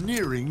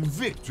 Nearing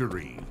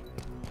victory.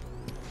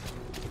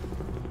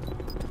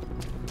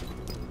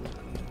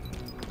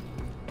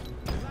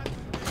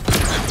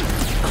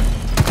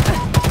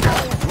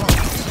 Ball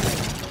dropped.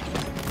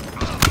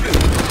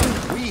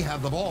 We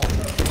have the ball.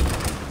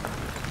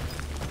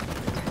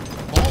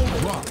 Ball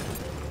dropped.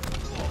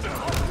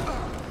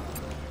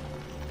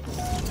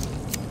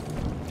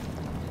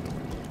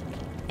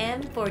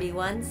 M41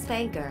 M41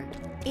 Spanker.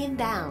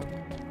 Inbound.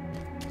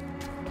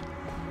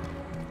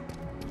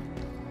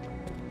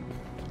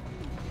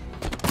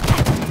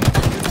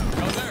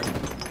 Go there.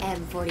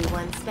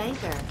 M41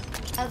 Spanker.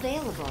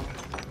 Available.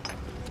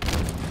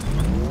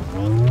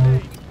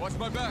 Watch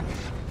my back.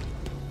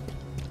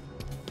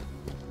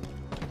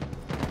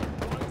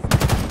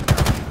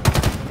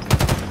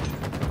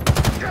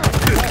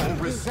 Ball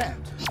reset.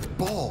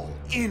 Ball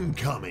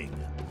incoming.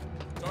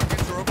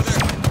 Targets are over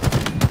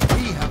there.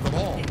 We have the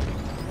ball.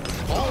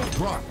 Ball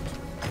dropped.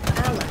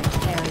 Allied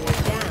carrier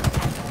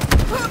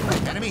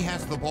down. Enemy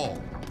has the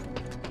ball.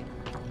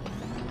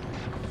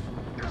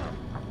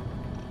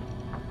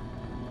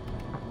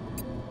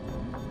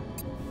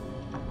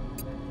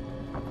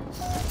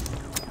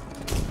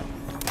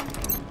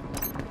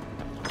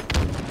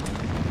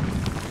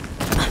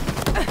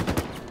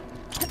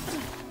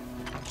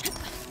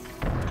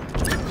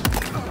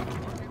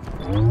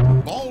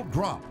 Ball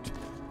dropped.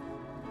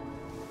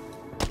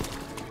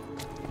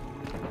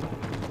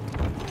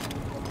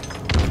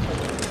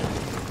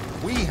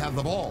 We have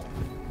the ball.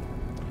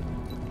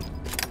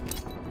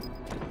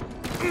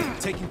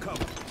 Taking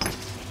cover.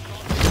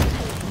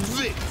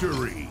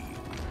 Victory.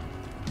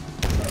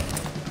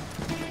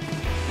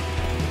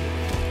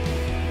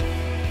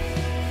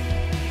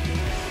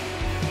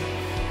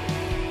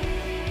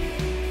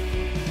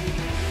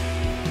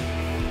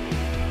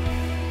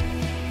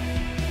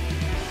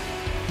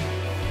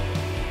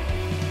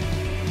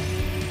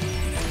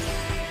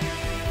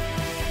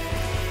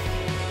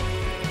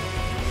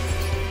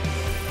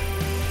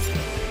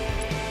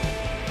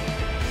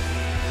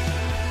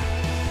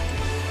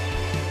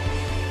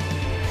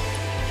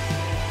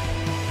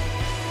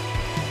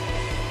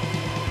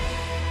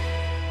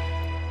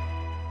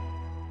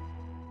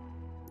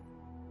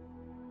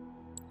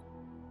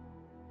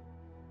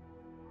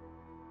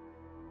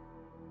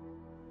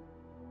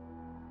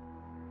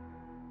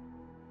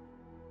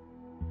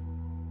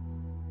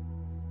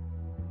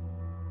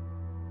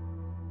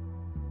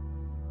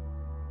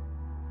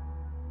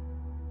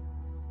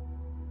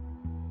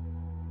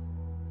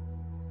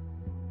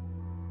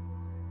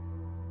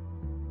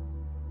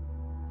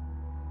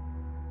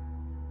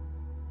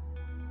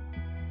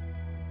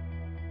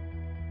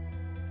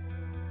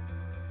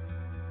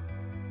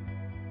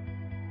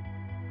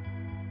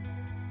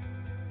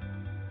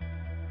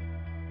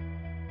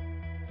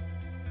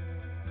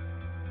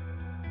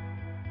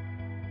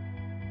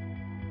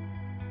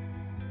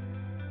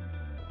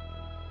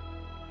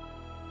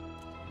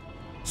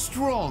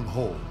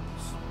 Strongholds.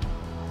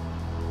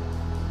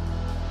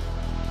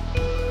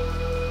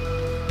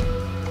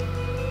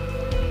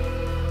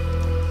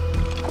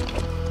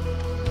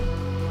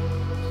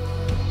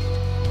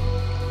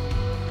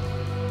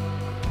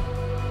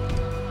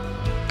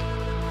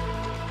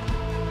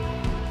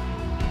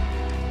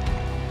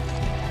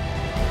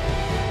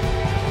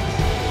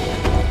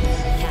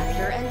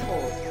 Capture and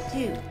hold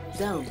 2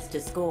 zones to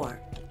score.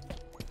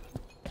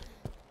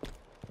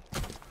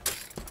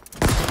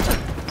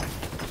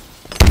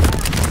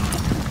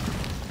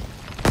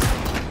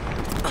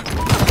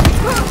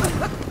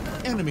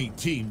 Enemy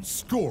team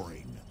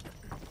scoring.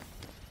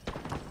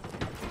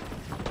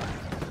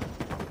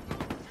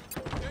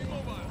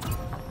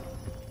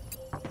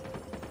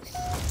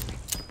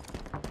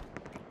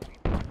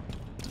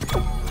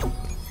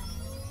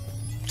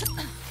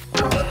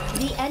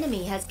 The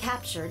enemy has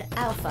captured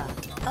Alpha.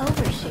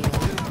 Overshield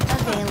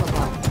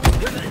available.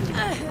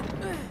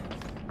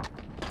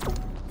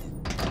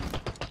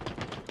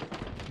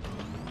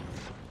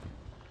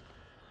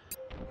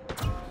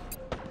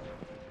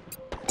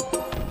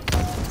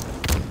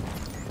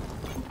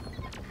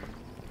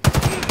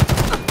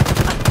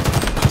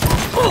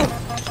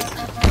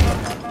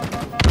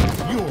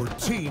 Your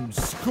team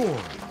scoring.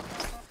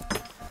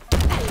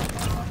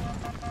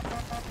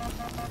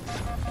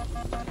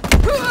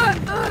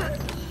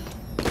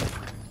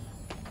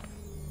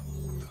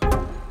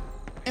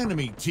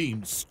 Enemy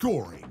team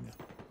scoring.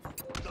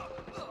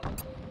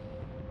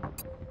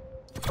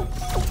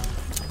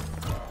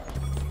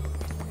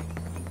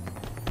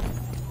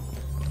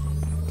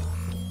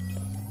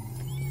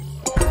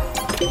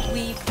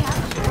 We've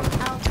captured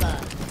Alpha.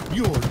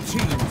 Your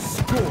team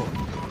scoring.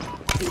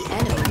 The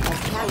enemy has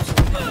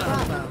captured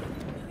Bravo.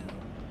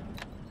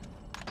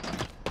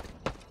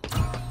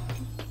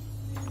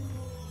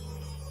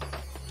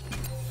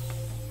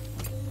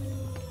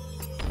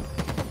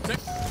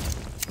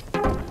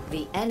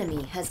 The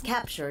enemy has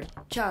captured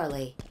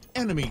Charlie.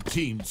 Enemy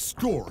team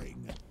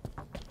scoring.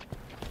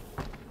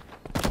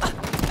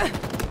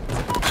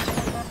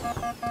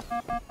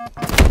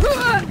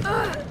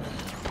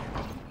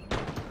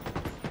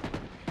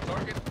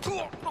 Target.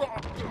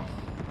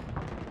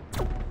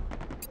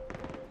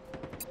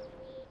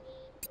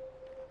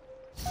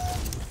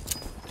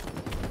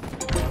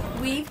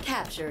 We've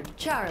captured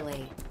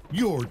Charlie.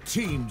 Your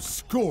team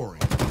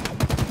scoring.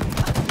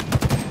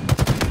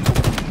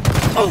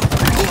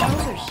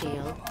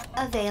 Overshield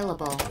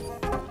available.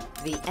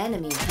 The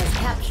enemy has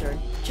captured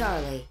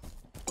Charlie.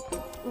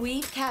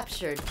 We've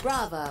captured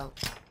Bravo.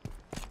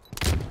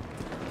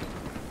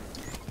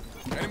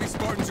 Enemy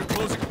Spartans are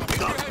closing. Keep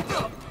your heads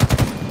up.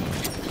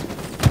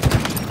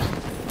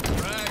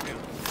 Drag him.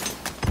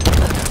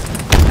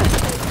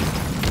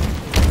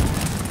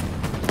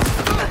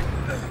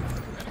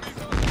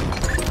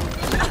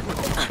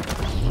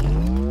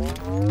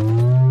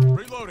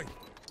 Reloading.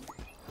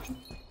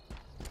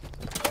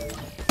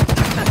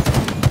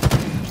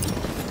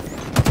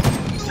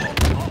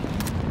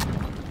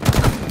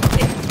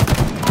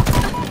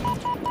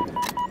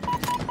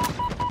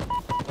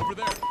 Over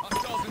there.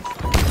 Hostiles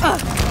inside.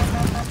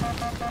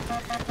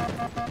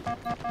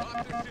 Lock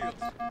their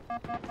shields.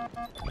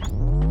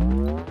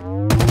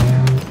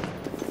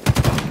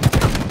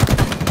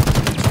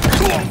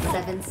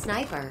 Seven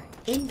sniper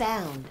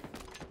inbound.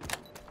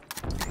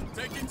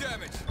 Taking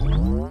damage.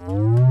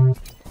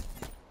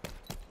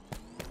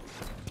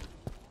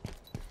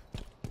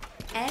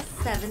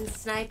 S7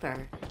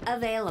 sniper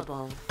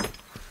available.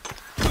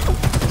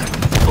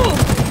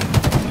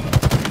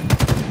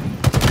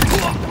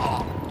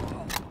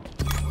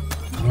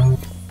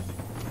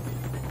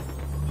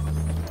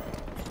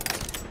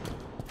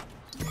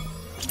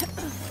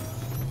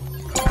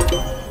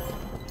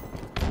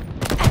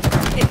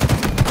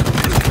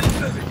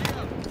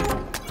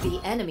 The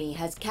enemy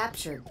has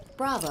captured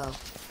Bravo.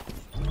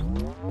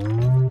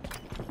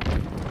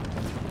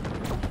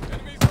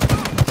 Enemies.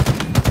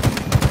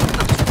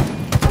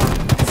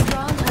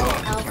 Stronghold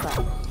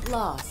Alpha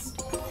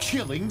lost.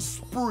 Killing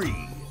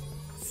spree.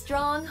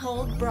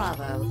 Stronghold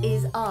Bravo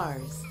is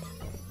ours.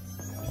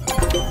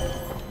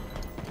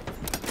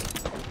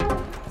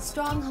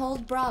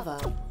 Stronghold Bravo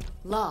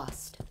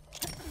lost.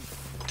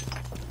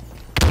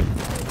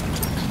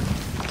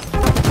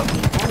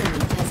 The enemy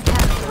has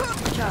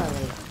captured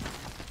Charlie.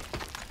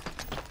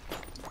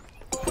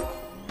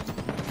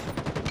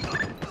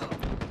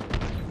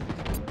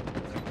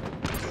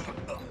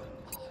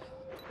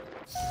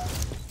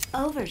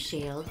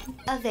 Overshield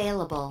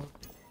available.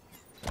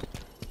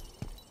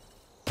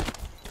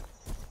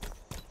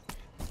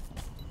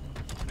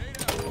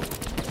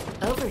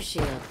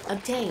 Overshield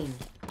obtained.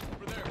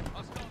 Over there.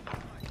 Hostile.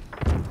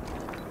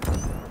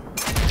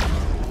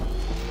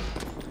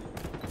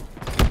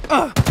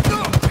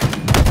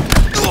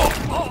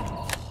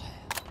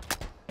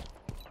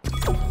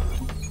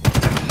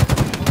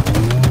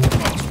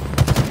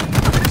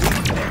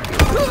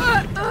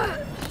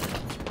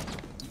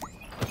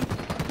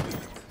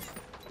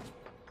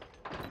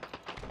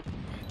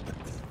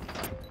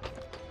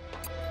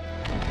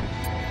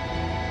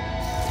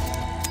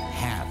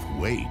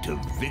 Halfway to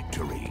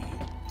victory.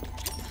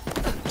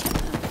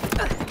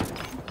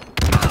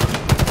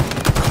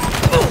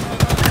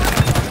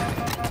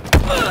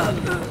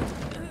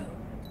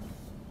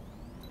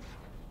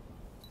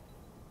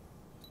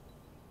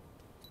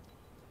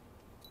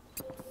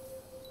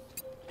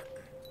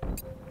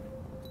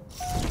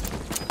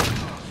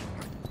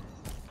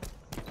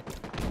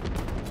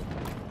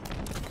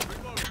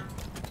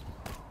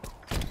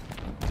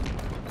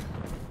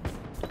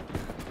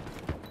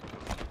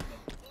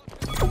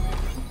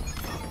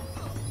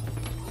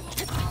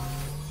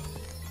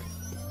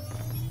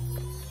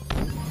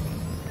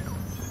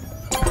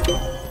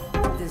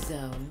 The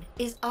zone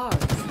is ours.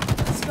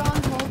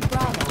 Stronghold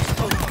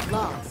Bravo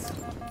lost.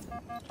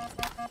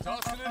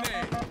 Tossing an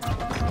aid.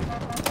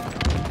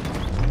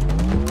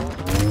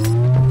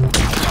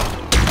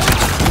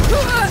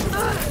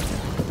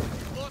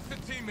 Lost a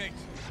teammate.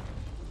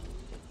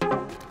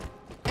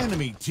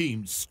 Enemy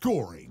team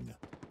scoring.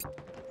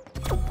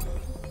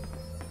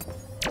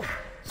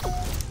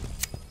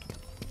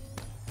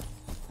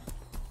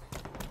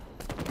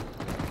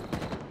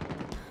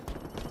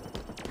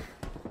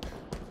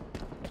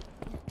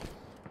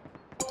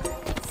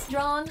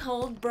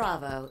 Stronghold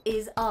Bravo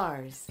is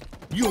ours.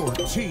 Your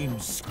team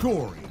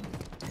scoring.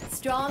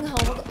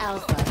 Stronghold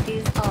Alpha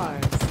is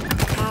ours.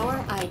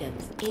 Power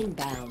items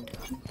inbound.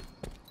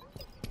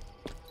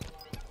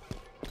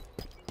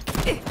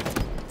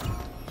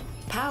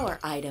 Power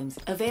items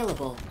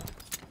available.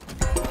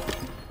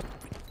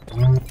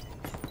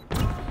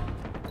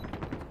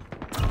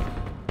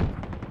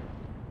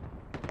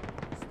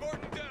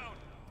 Spartan down.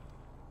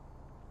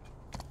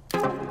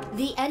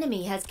 The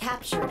enemy has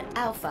captured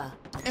Alpha.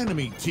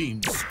 Enemy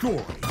team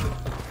scoring.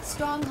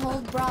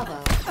 Stronghold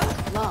Bravo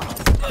lost.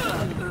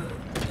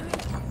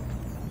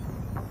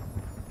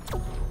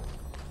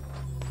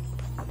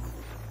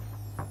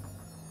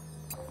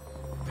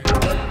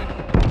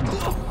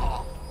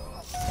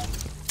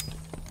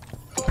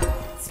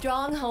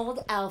 Stronghold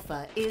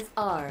Alpha is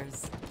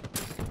ours.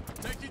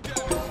 Taking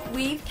damage.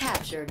 We've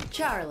captured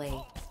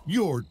Charlie.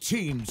 Your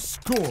team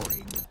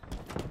scoring.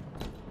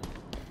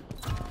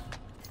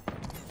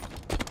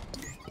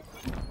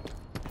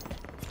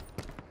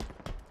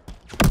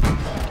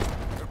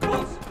 They're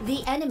close.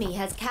 The enemy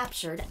has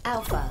captured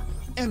Alpha.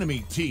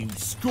 Enemy team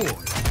scoring.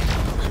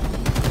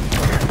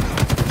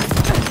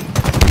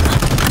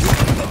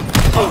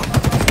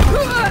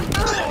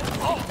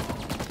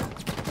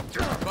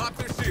 Pop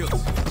their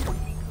shields.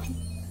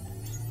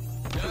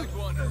 Tagged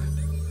one.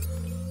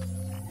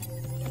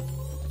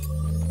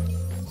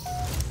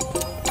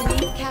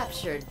 We've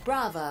captured Bravo.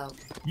 Bravo.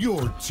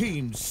 Your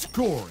team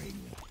scoring.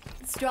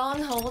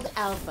 Stronghold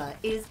Alpha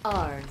is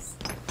ours.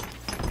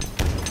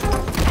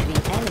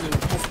 The enemy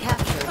has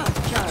captured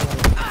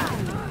Charlie.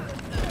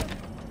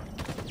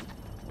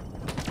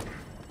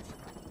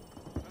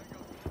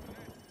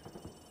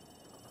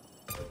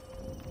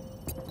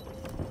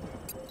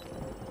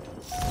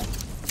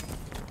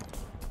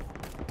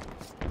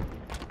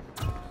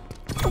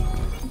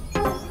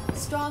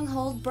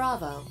 Stronghold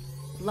Bravo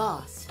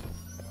lost.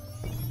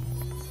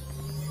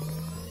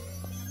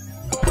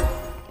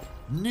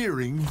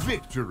 Nearing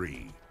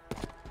victory.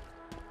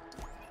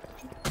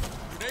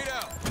 Grenade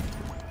out.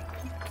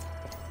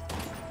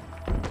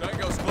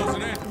 Tango's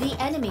closing in. The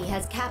enemy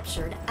has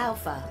captured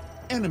Alpha.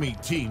 Enemy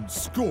team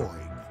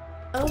scoring.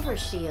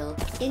 Overshield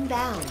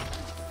inbound.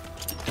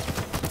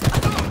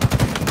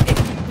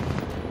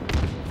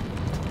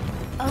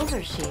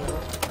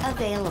 Overshield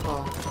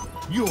available.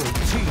 Your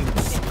team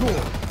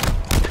scoring.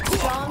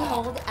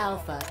 Stronghold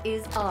Alpha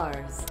is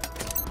ours.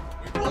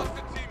 We've lost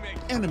a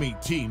teammate. Enemy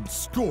team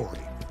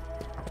scoring.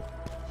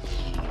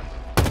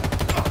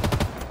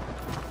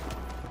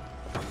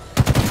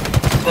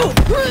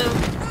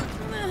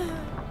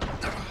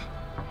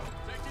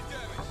 Taking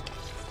damage.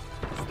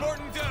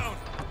 Spartan down.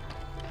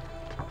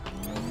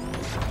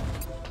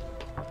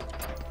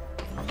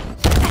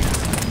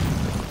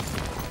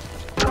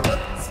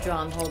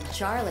 Stronghold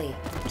Charlie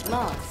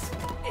lost.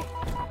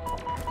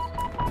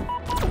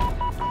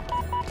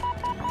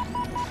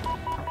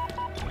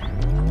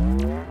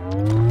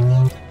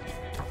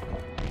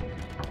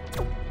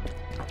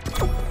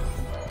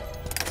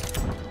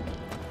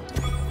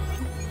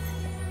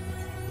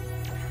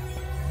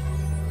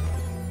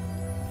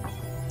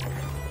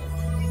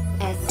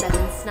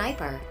 S7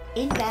 Sniper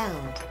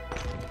inbound.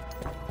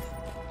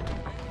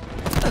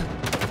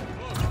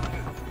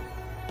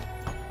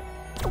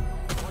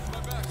 Watch my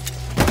back.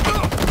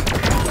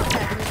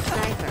 S7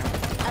 Sniper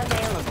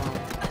available.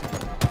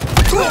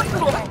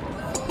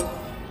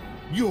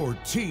 Your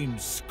team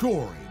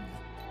scoring.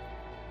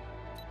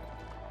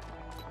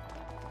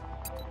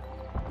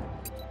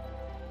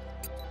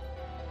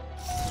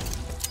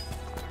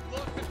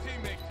 Lost a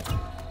teammate.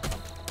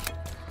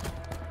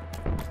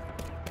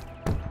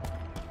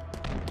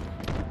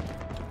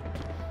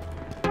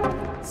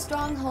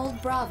 Stronghold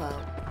Bravo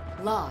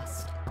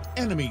lost.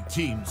 Enemy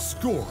team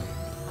scoring.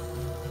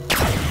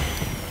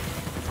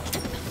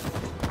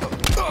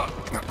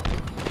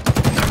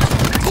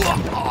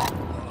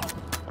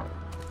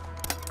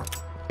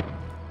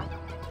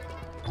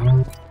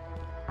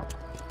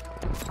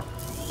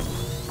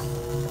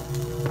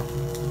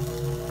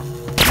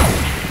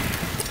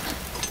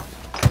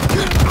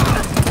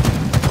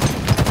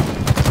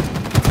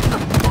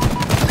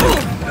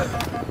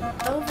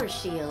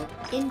 Overshield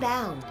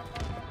inbound.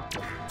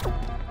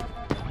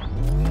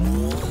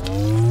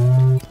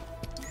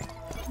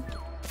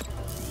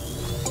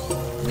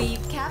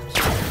 We've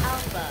captured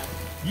Alpha.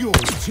 Your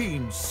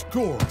team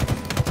scoring.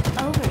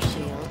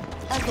 Overshield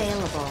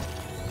available.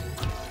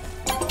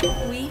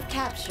 We've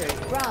captured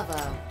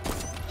Bravo.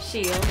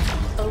 Shield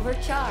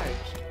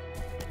overcharged.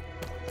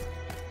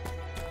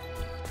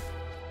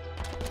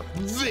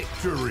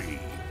 Victory.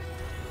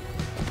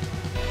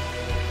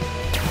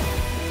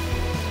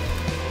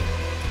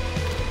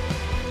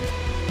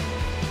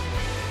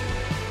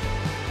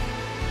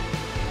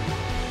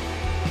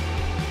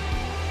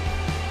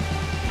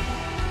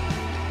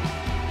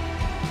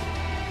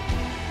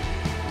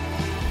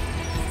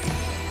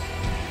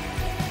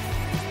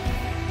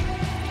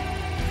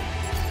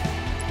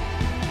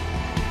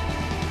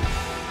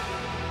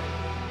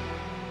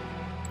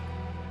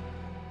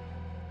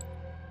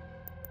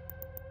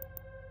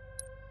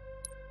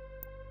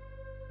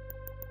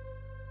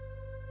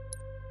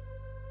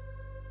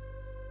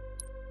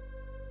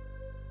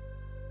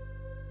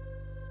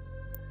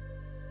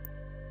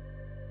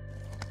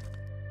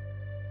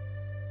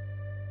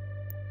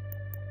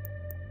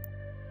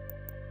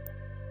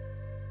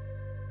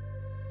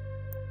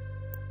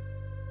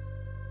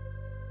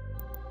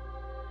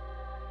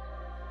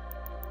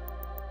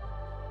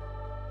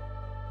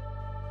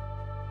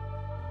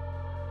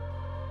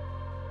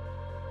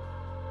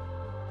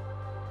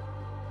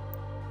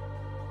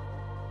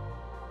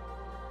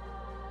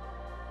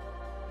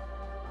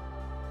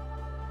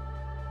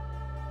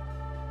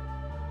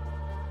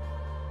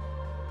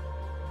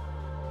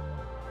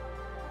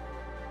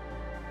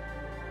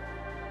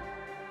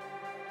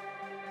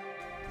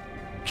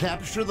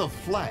 Capture the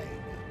flag.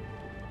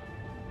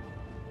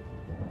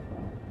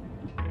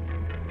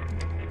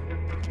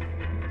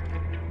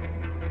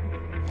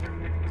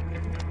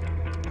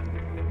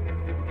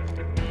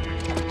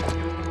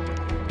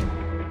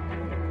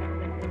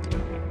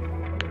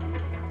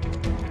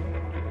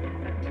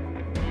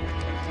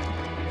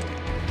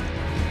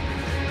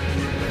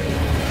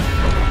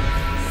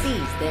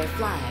 Seize their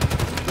flag.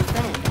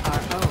 Defend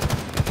our own.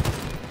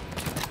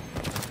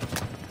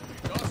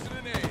 Tossing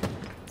an aid.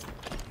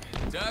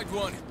 Tagged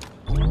one.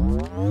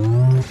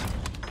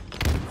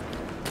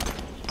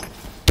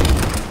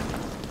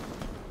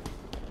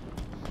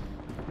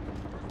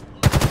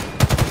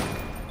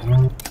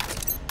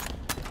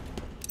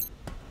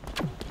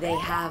 They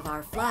have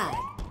our flag.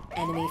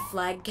 Enemy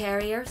flag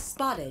carrier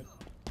spotted.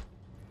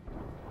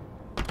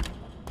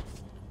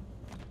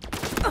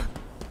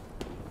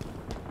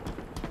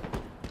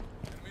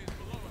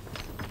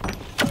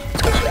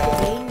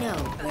 They know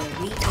where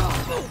we are.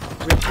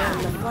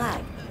 Return the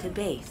flag to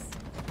base.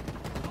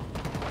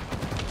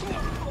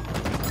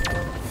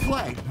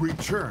 Flag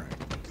returned.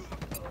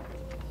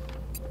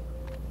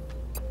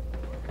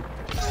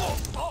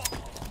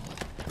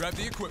 Grab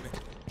the equipment.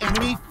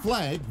 Enemy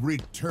flag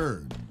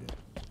returned.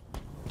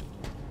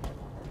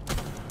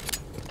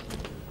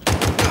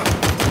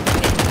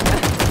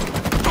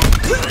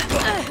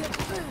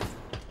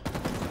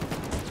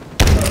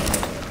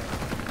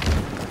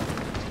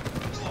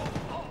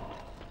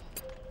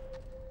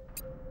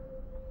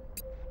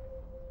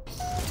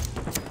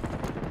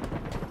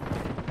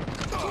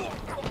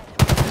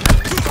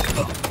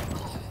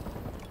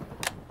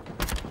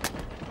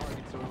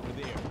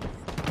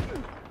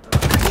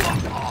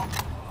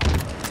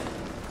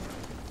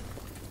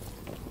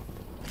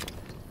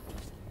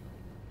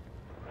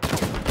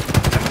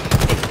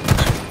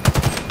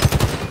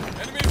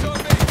 Enemies on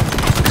me!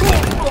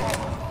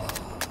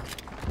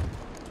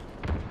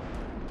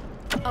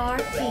 Our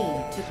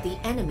team took the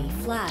enemy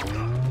flag.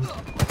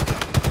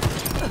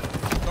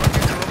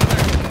 Targets are over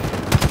there.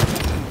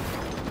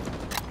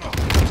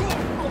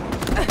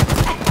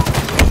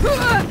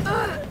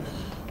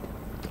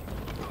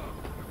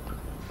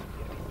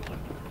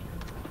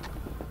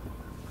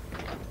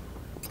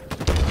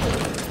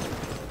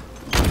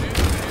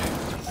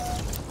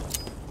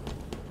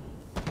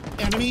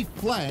 Enemy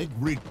flag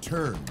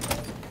returned.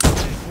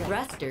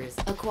 Thrusters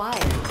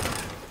acquired.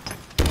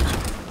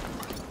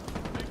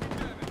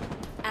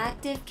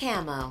 Active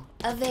camo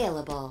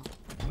available.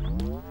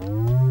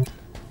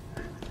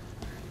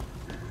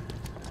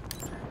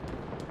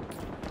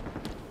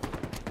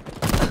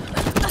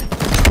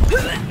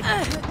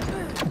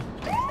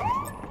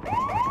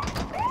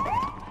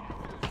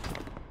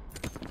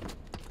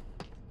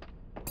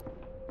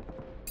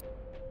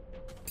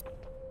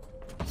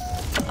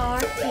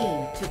 Our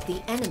team took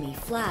the enemy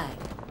flag.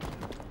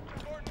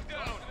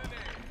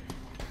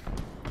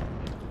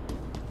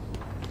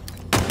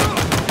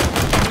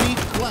 Enemy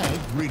flag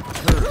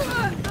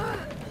returned.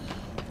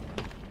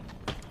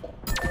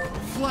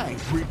 Flag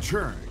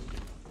returned.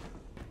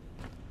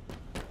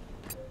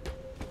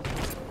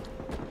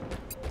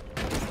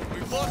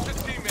 We've lost a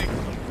teammate.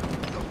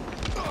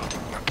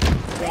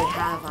 They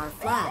have our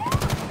flag.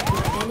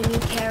 The enemy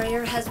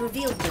carrier has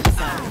revealed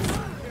themselves.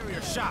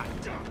 Carrier shot.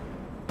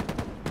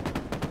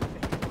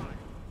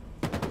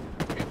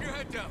 Keep your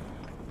head down.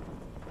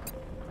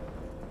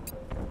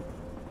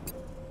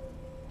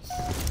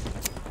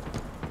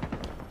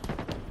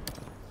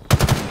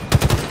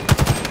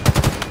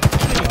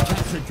 Enemy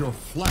captured your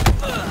flag.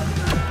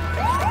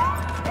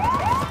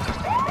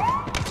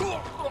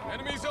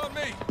 Enemies on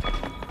me.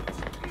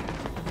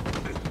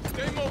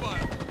 Stay mobile.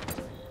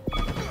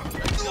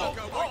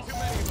 Got way too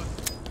many of us.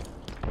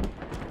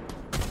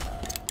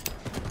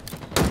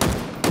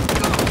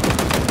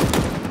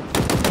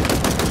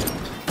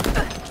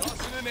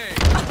 Tossing an aim.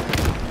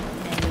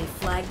 Enemy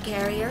flag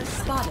carrier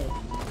spotted.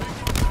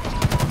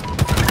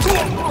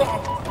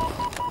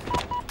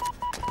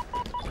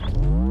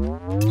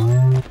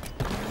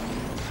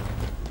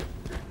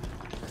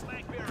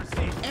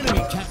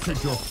 Enemy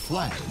captured your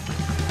flag.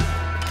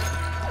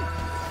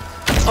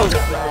 The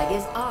flag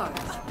is ours.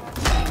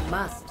 You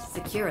must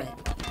secure it.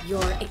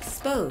 You're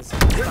exposed.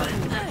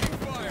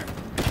 Fire.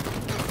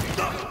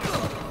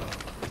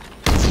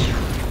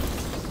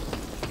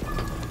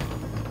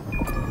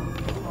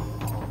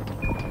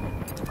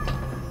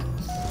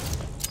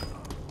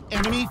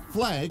 Enemy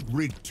flag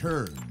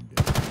returned.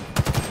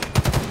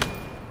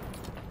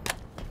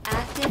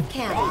 Active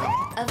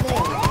camo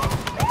available.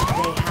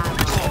 They have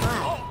our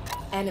flag.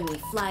 Enemy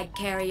flag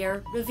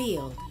carrier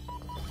revealed.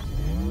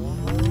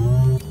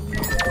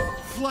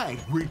 Flag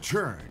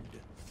returned.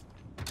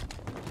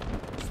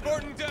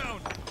 Spartan down.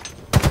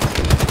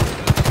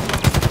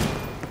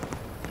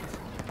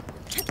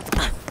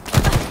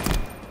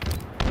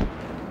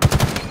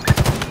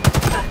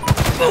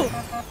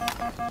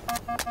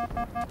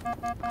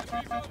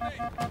 Enemies on me.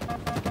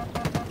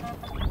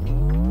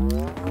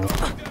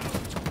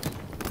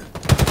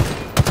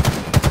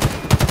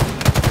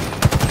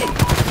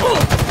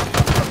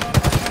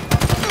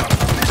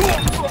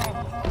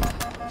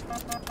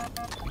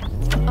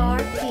 Our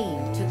team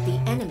took the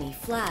enemy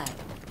flag.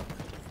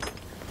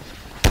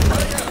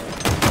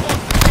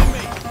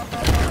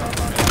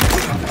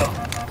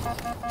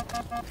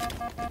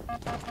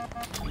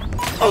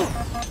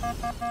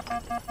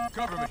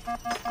 Cover me.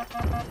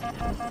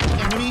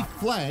 Enemy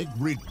flag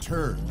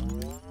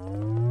returned.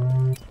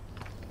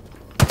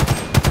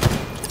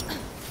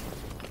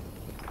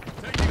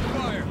 Taking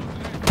fire.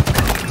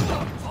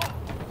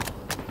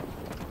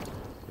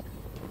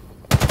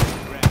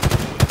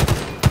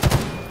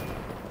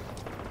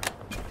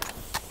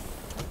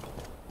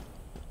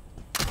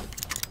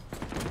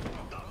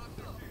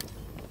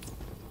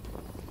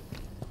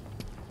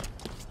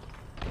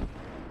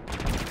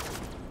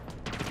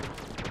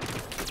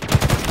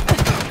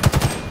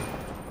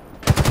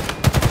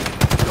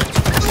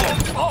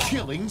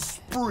 Killing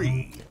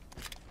spree.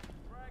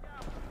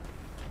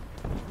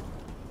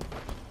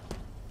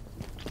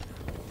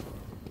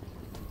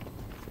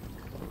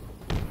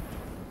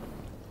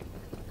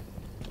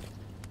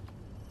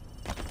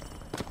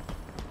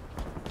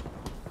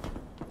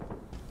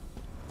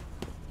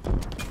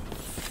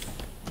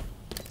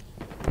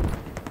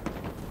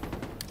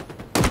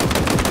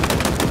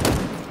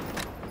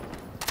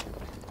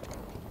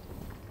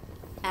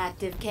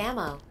 Active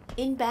camo.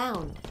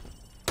 Inbound.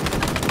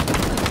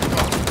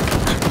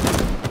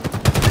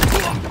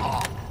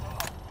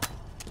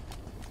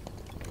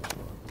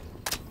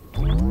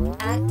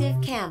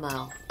 Active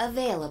camo.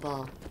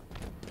 Available.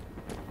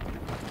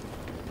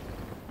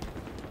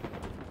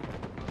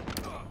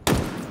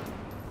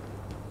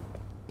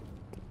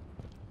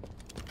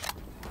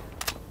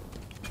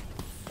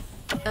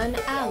 An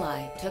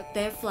ally took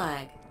their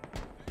flag.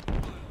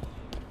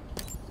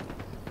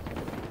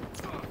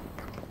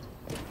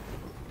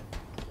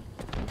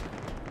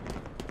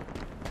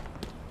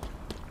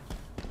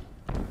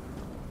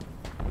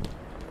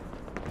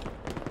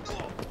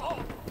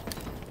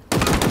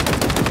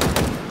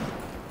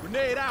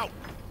 Grenade out!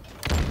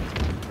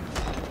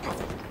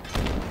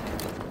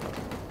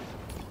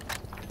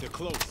 They're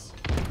close.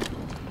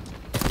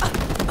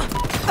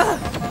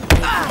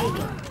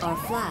 Taken our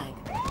flag.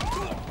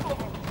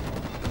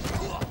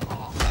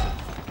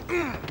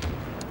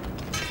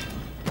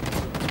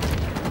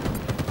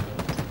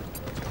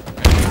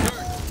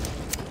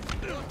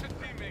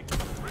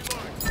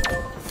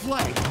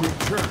 Flag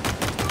returned.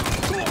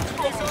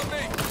 He's on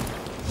me!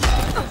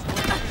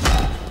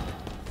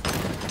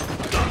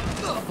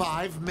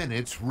 5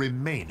 minutes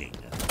remaining.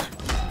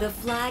 The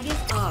flag is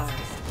ours.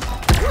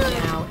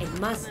 Now it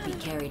must be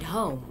carried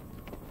home.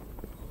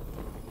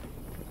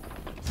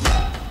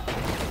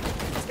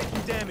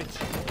 Taking damage.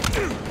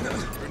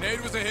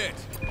 Grenade was a hit.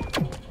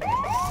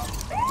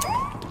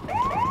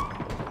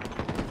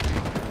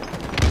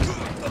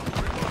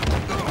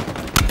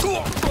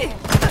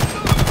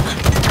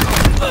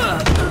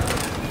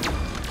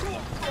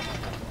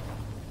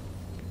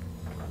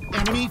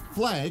 Enemy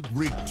flag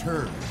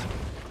returned.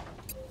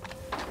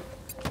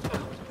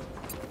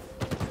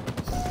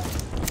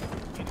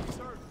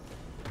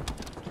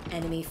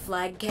 Enemy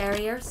flag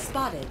carrier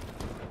spotted.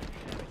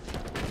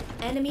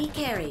 Enemy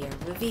carrier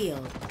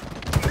revealed.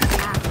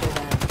 After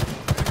them.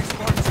 Enemy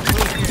Spartans are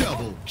closing in.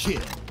 Double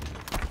kill.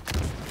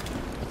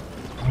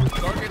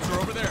 Targets are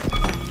over there.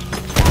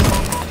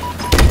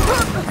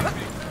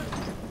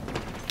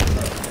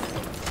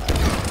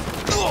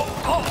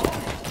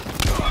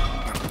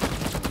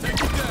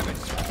 Taking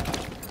damage.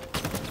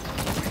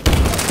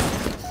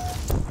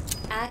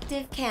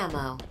 Active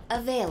camo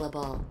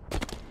available.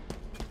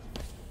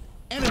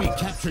 Enemy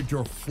captured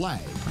your flag.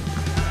 Did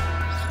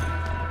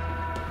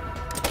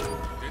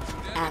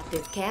some damage.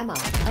 Active camo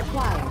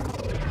acquired.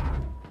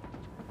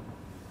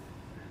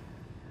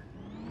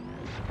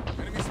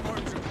 Enemy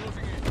Spartans are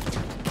closing in.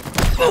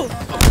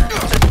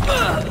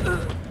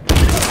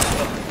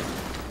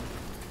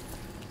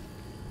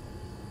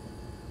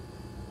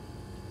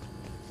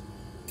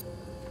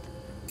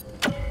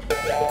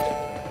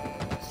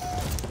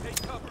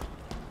 Take cover.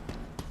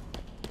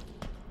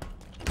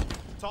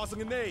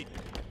 Tossing a nade.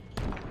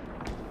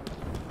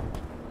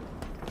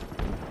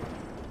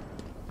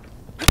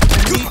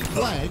 Enemy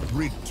flag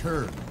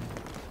returned.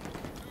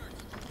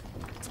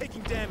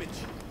 Taking damage.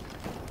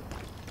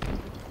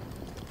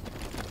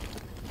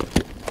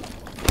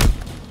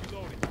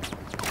 Reloading.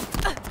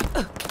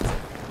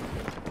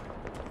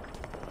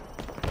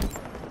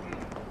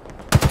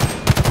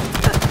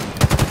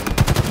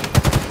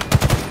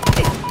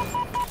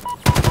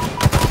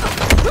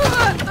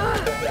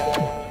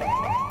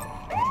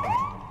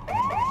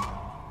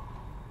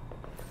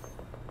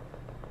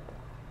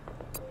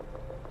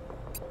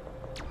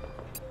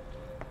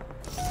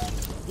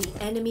 The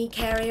enemy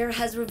carrier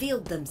has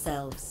revealed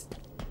themselves.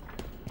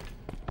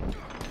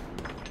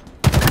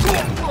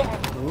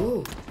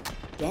 Ooh,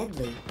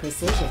 deadly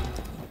precision.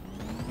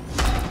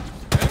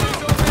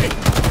 Enemies on me.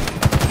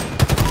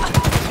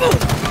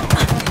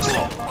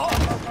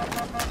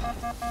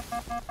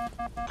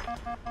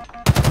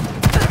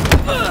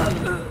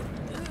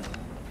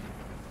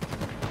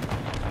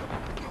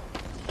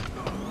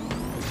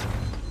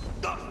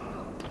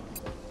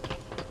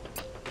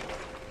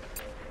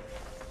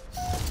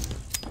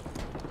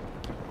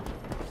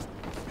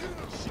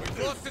 We've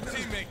lost a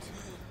teammate.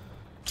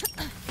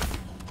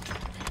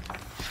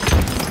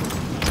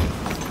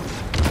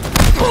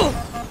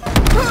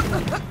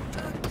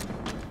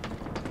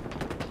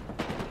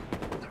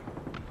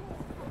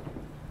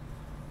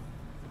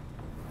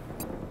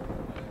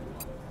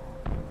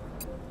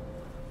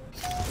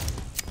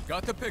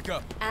 Got the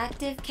pickup.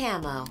 Active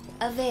camo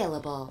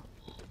available.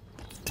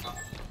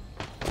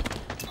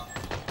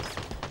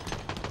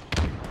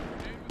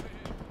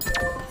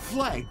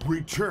 Flag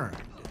returned.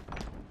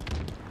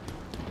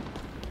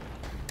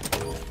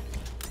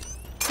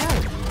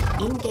 Target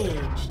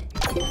engaged.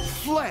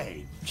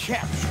 Flag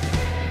captured.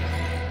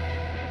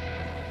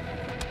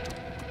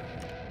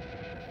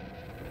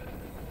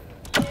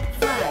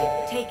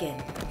 Flag taken.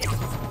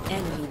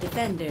 Enemy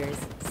defenders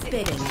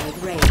spitting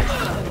with rage.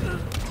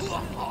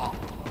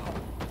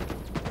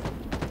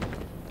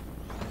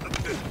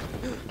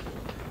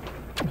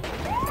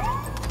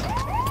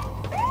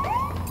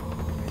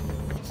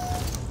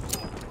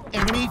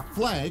 Enemy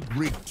flag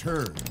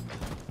returned.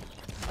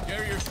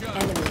 Carrier shot.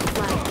 Enemy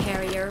flag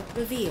carrier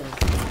revealed.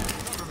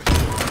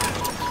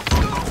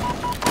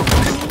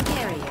 Enemy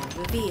carrier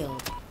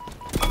revealed.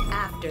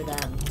 After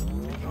them.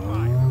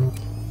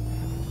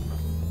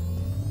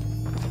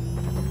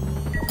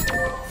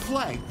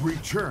 Flag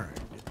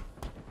returned.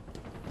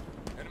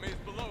 Enemy is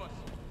below us.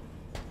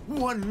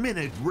 1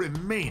 minute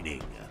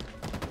remaining.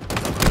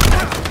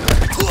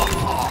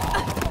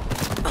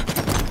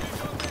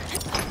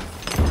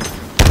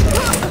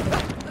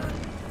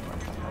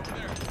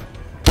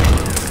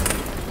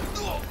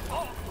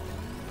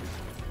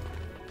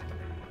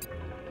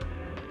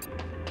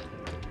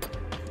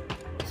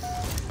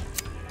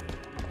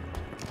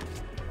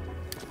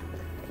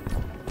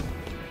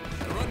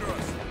 They're under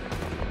us.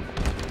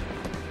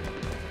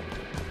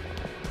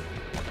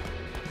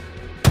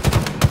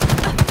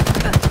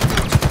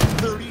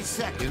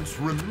 Seconds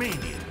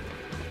remaining.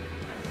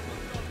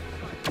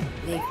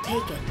 They've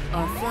taken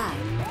our flag.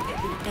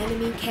 The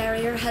enemy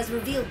carrier has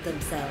revealed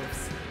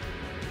themselves.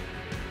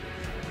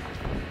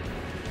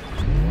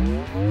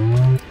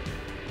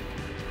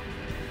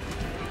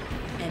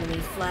 Enemy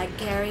flag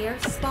carrier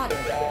spotted.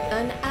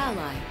 An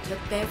ally took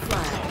their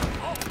flag.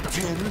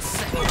 10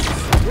 seconds.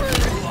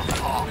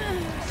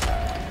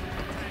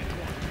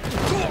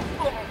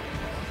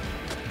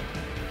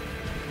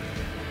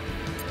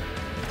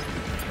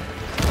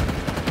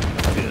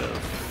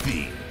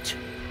 Defeat.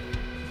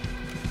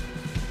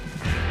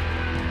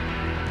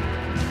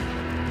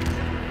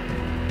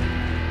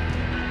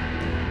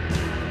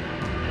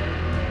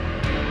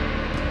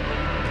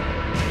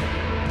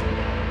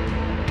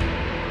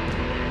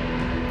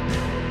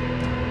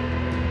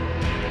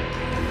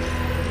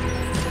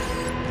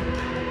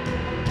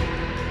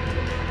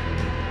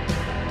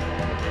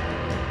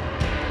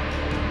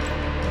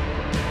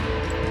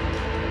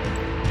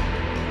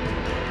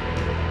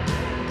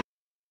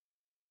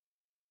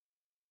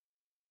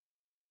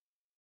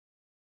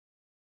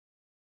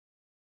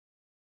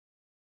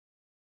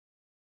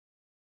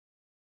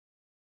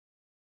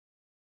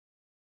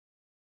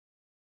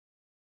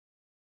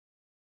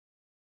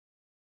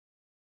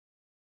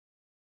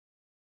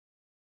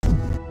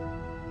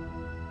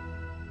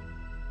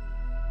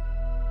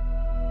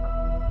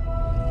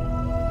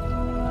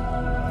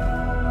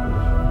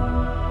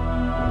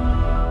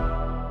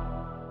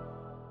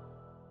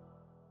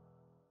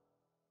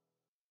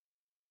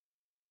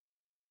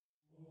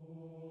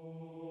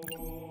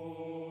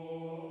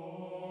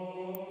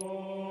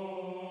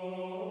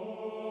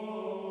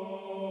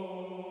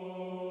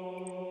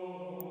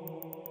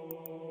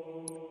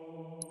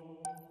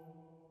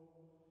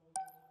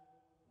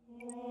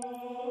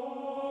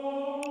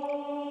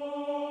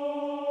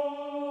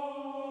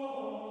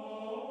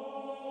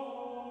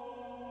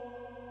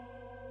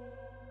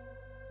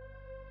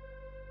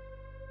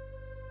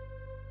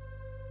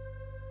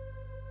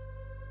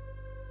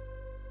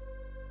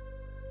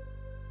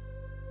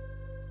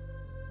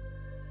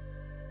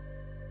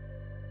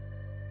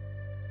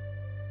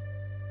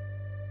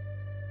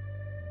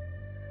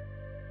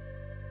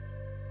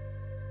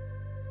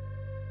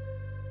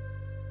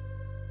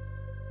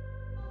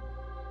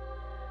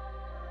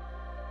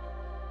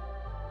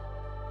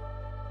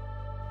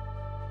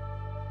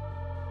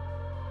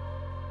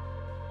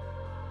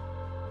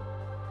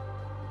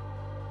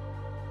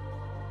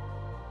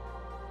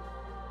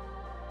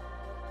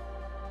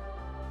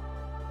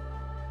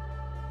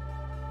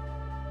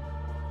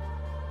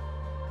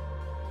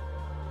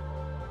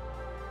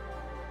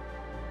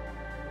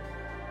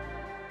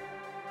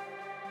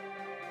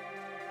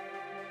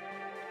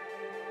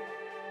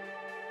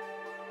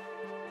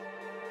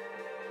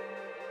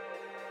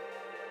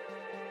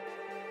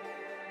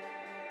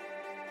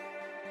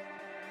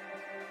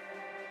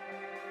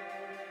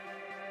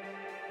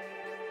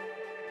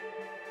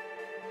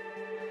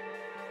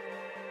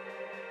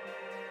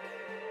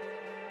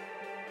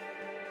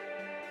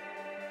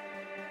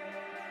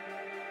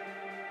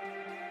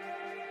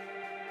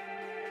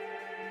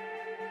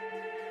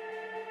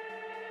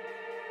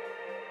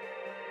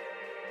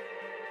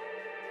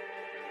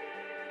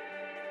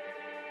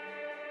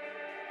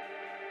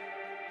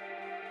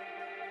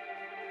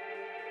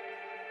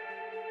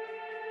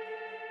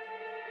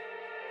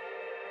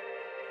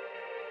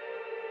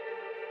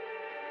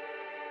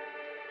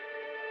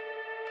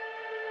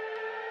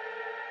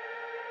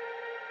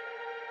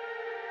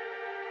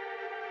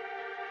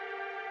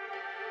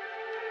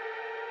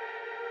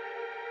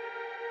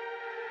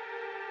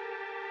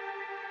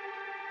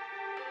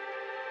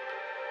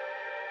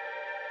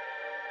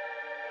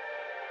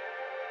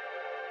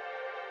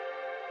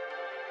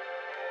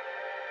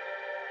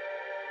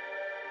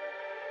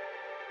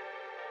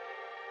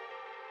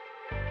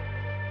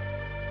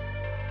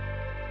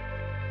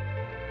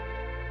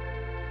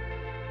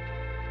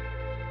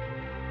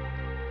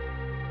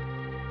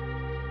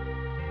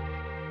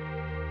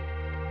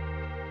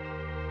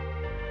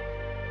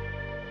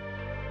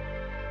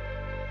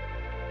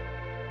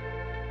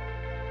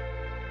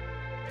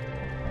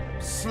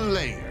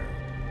 Slayer.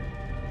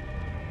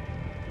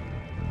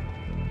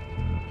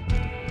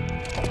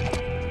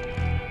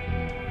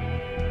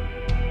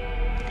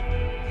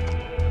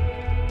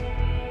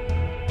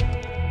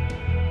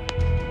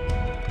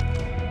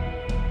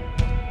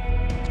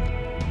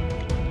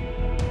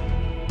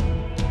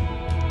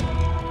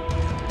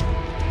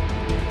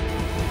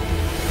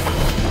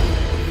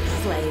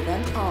 Slay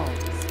them all,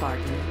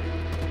 Spartan.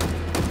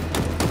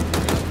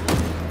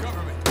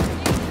 Cover me.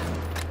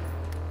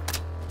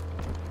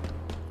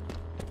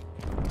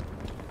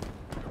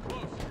 You're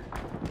close.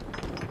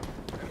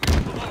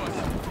 Enemies below us.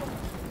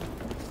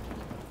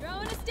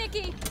 Throwing a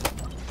sticky.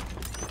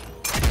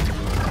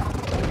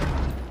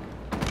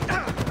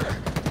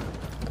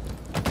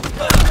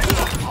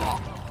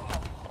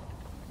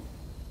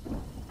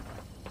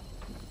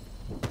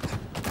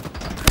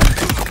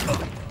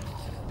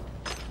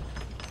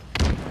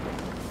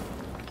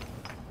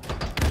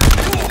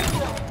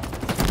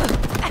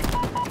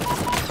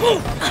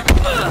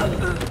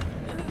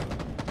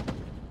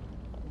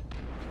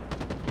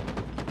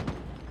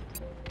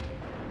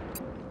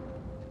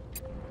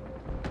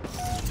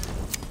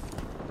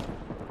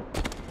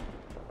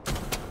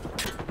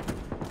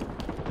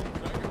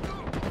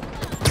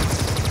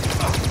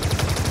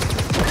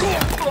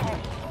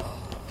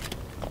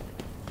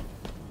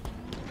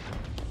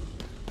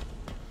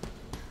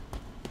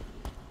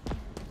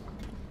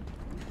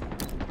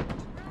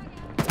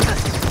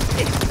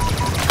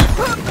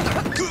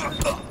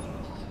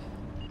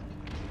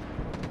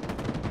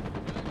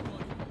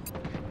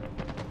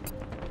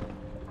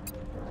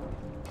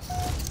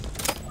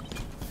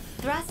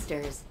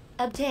 Thrusters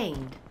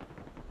obtained.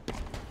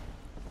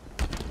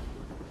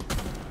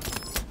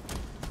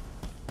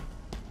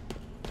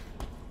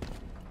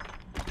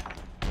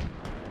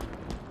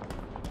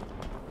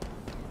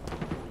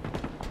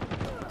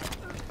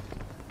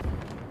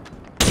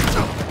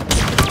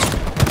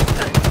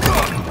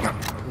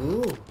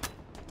 Ooh,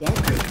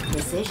 deadly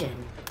precision.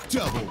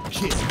 Double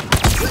kill.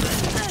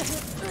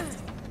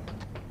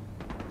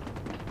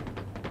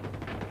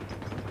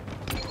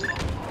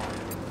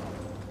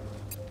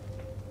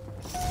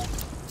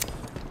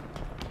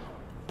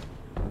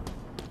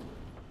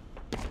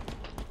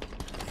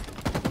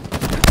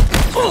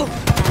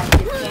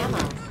 Active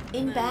camo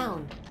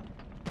inbound.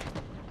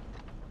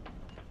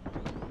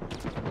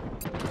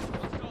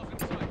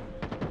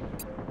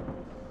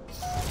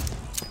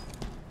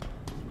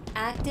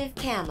 Active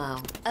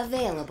camo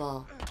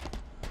available.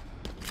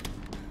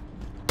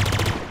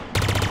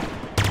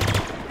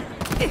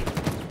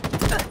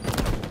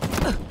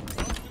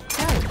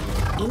 Turret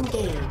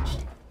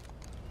engaged.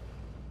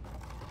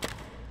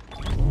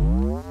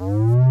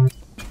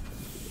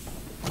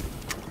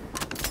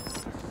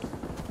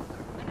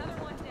 Another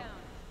one down.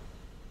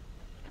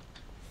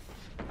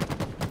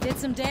 Did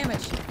some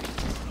damage.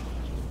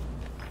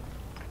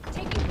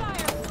 Taking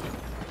fire.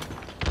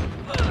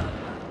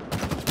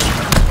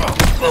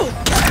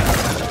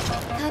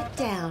 Cut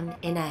down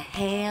in a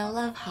hail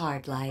of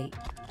hard light.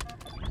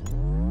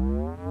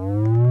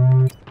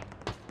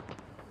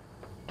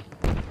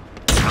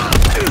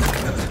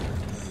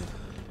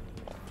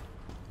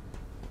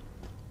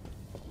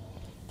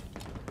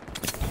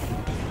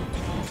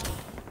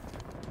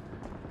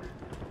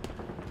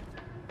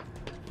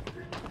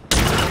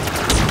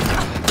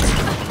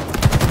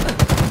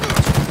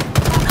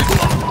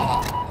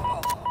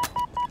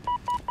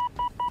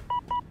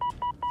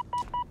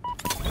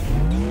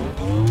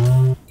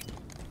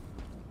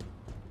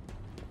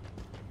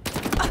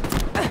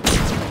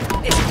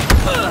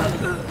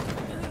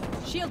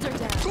 Shields are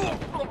down.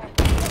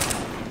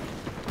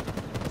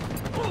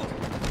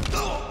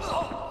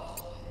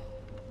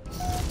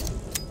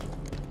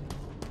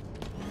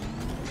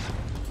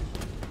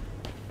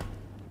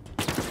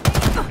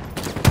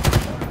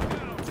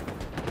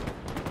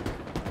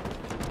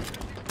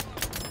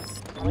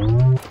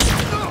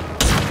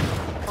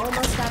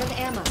 Almost out of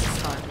ammo,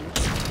 Spartan.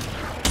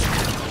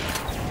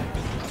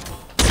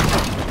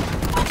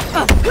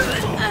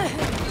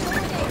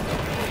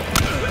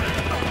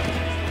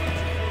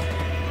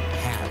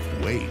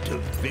 Halfway to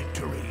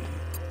victory.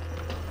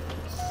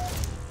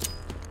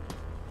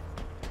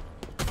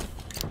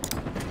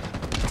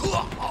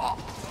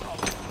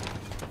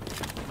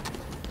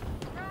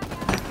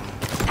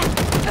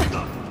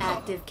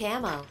 Active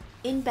camo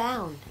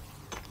inbound.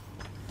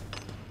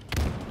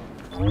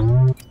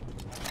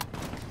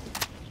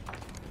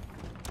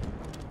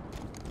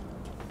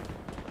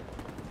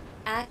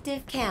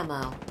 Active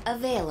camo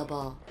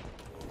available.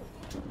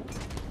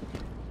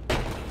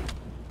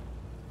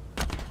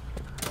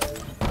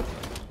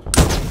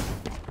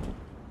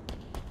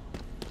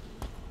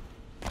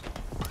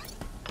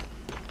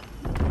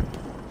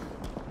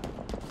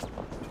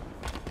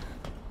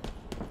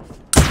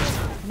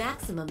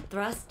 Maximum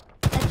thrust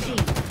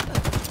achieved.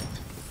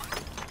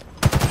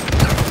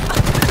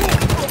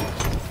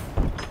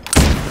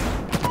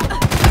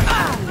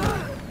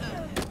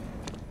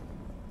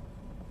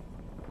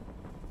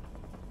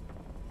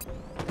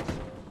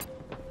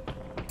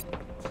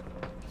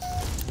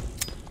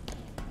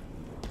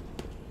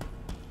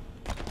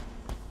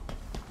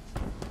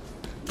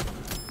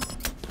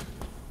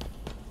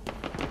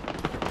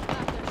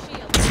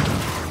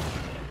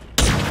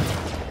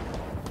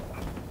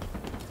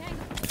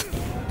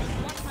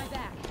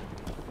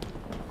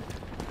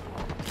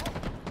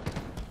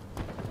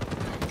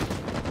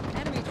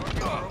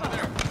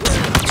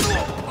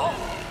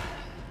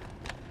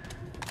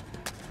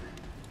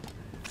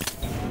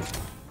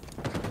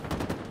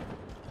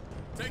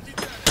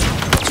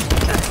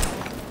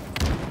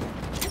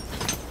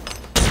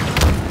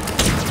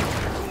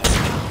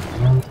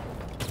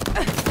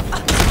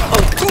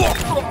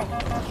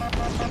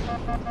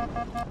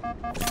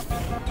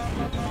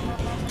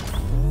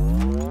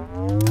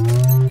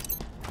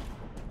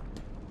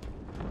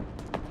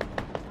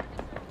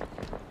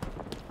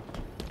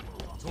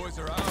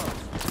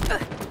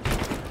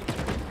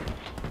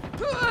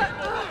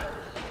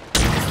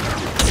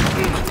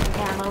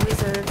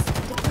 reserves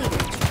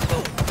depleted.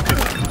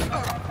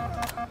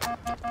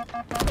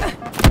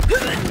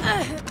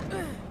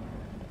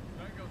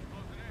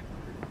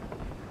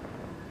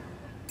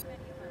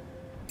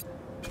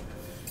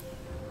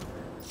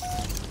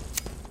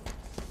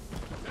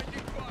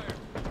 Taking fire.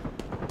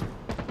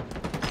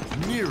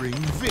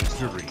 Nearing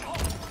victory.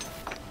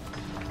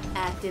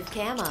 Active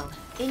camo.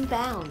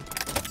 Inbound.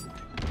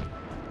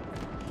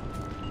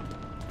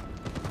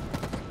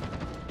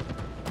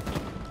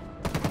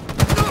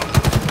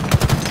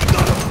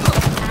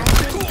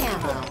 Active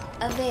camo.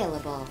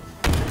 Available.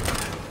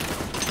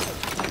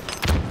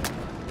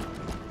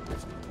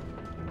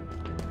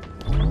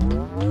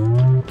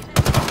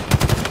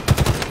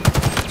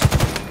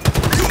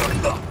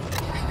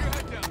 Keep your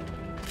head down.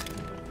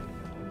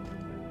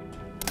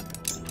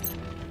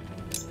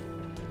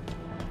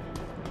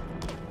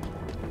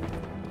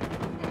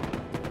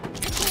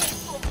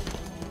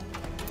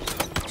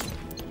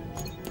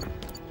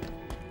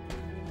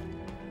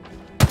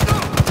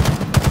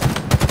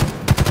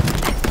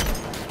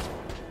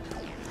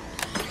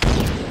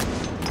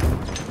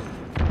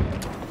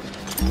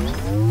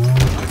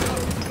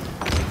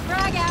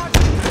 Frag out!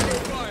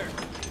 Taking fire.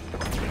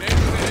 Grenade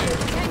was ahead.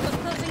 Tango's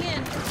closing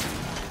in.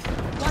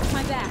 Watch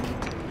my back.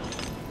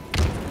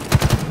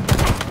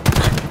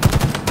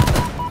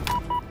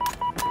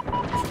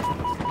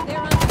 They're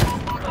on.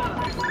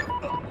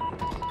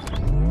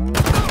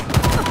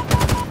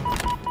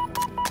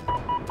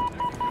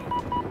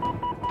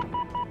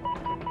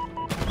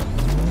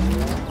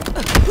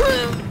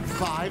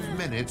 5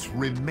 minutes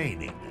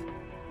remaining.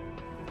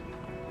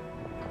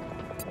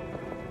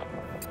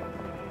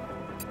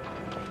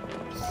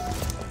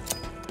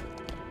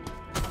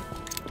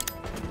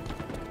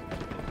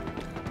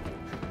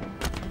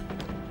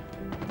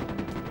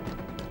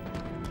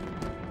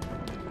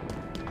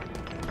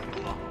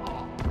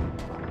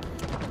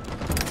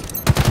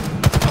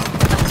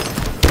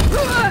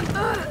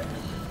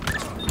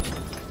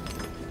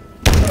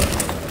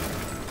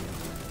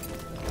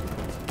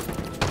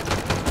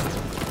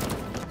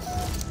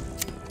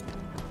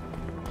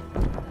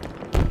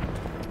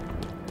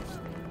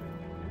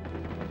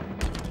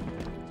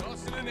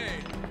 Tossing an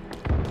aid.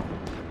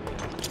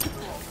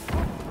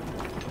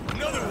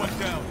 Another one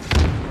down.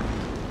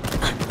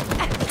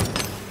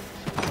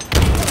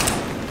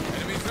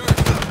 Enemies hurt.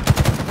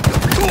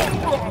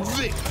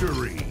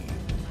 Victory.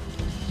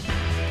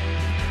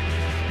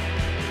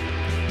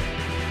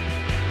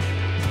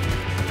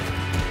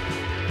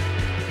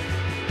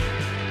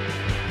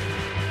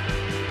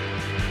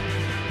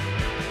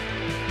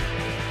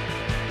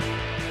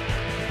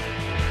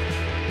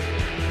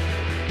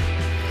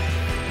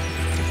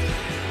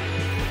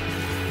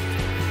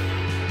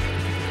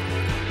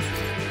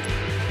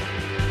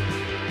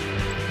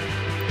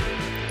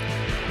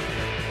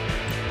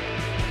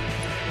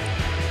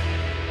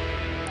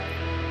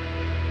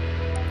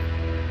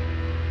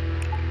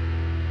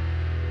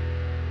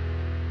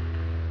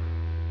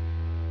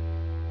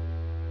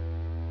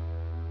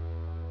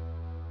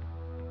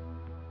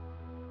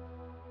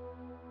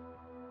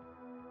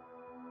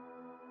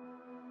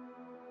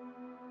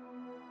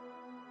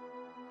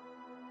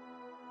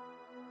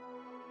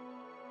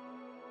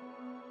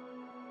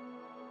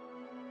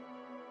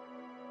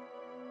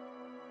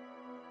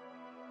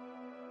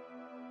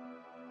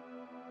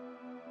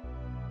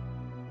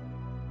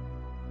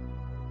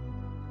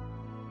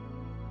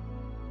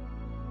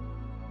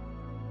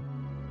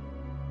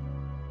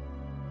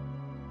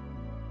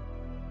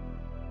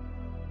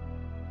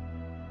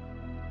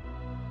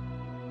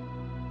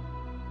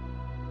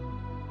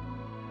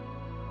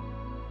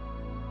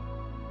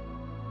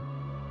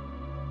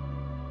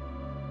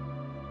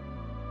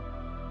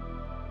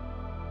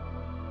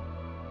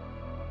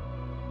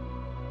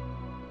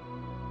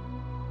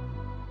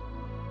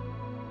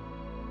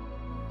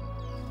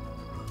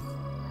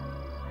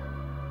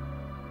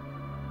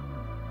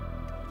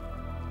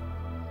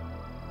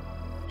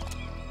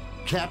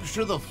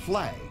 Capture the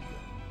flag.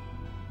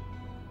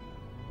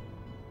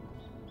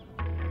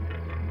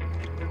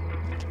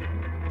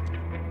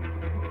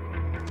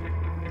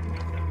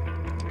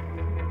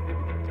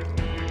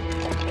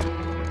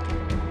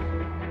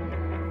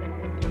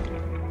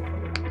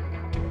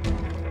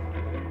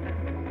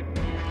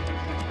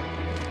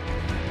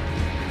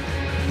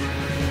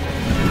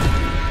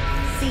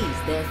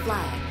 Seize their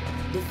flag.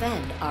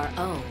 Defend our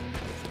own.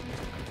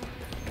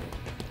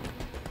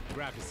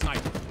 Grab the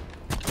sniper.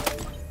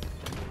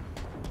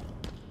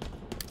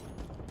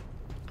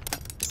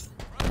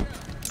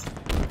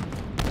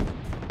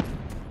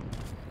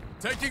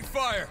 Taking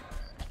fire.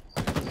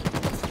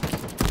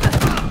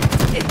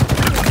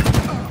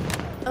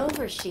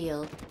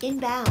 Overshield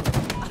inbound.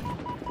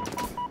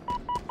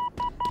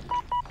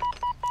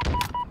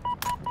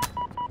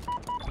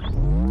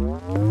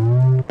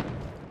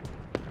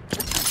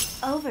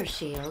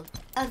 Overshield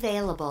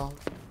available.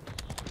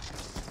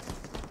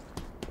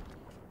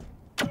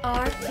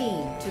 Our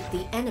team took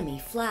the enemy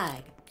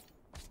flag.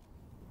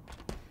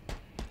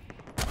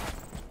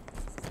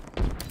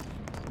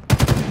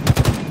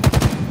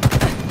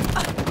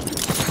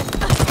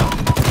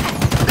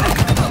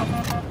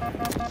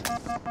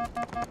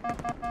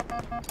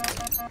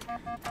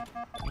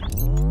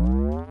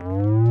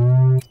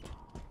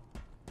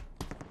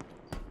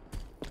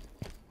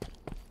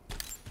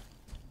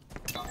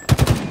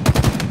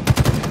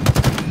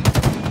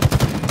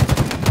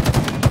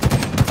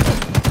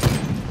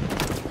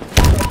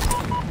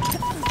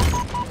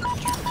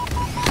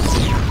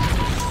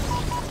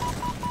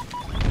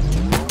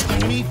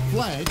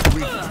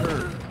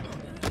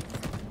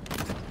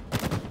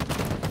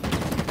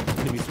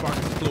 Enemy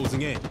Spartans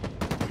closing in.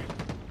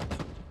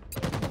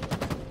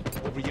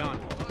 Over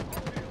yonder.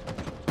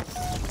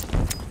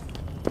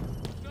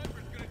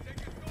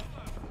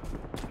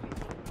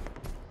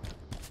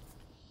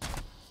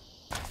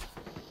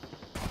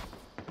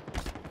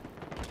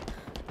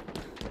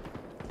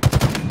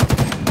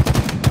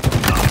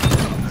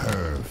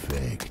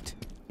 Perfect.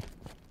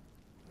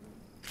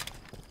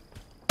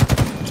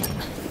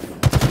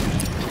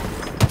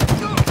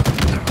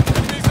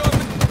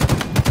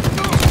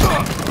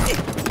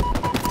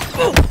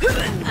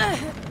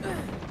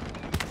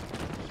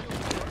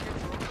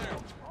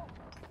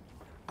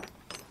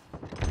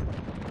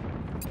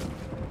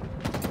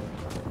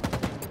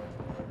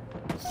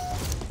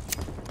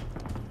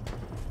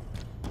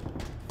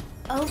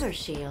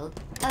 Overshield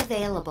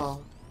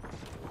available.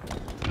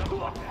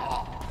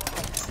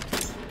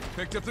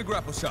 Picked up the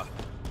grapple shot.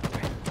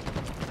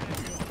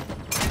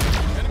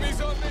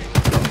 Enemies on me!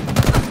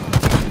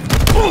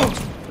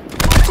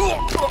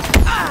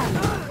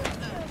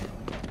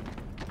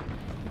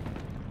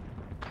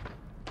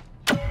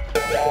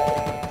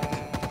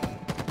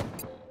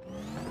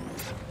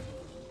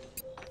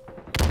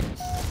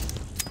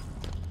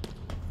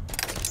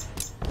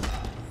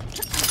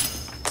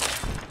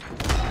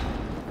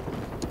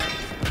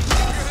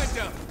 Keep your head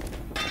down.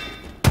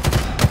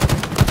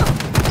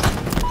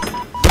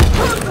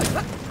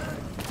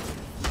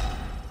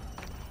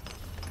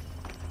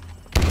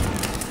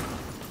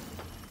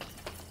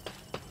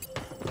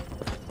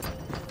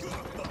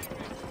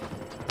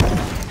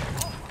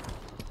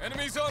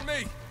 Enemies on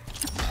me!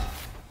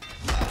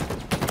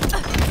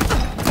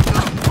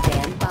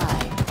 Stand by.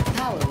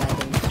 Power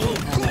weapons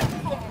incoming.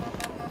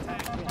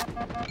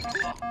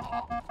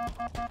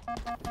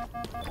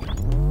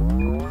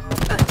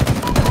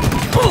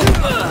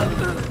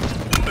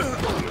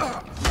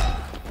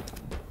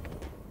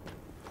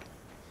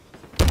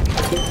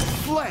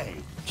 Flag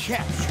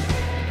captured.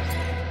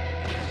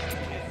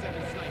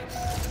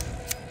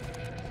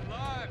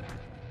 Alive!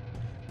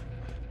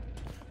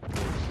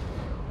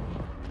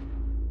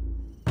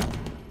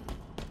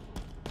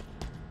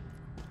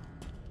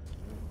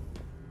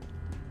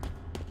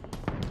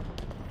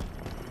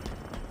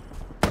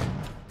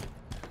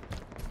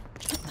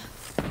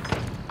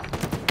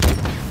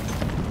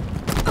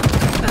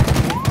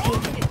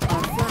 Taken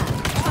our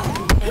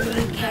flag.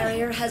 Enemy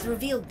carrier has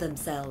revealed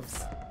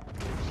themselves.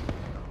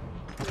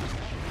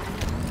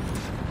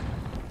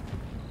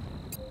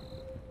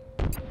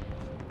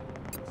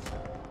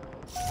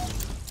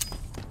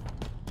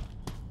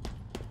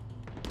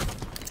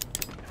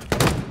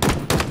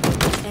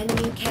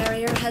 Enemy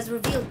carrier has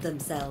revealed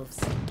themselves.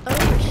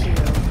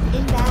 Overshield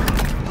inbound.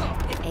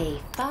 A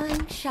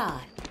fine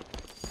shot.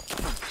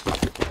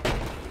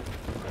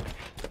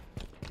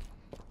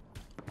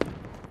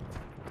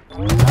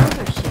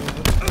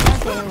 Overshield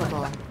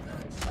available.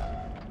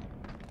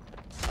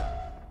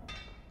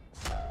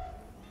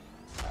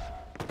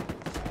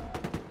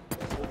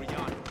 Over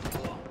yonder.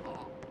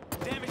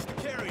 Damage to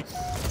carry.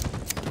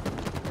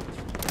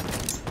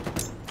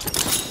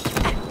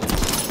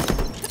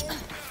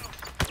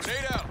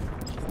 Grenade out!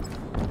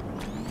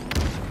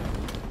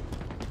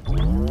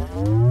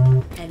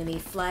 Enemy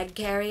flag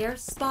carrier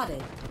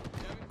spotted.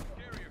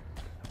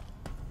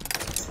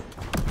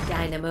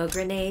 Dynamo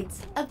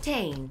grenades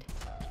obtained.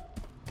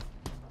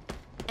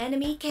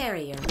 Enemy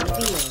carrier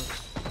revealed.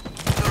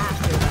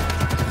 After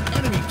them.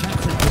 Enemy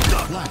captured the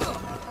flag.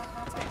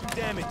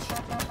 Damage.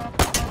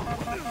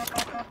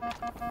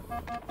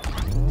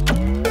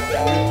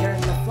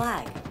 Return the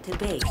flag to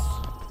base.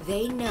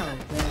 They know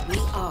where we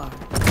are.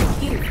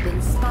 You've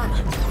been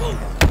spotted.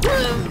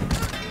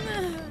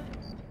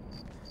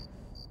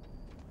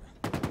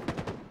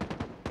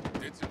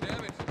 Did some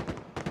damage.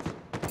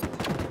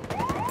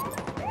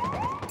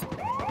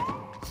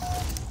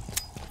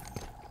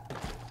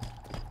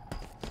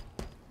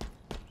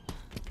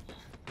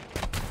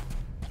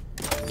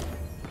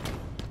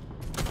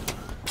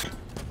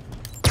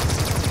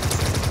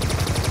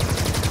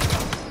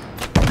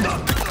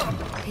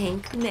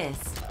 Pink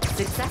missed.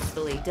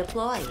 Successfully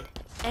deployed.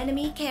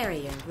 Enemy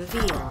carrier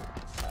revealed.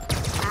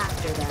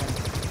 After them.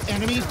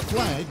 Enemy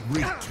flag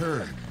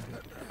returned.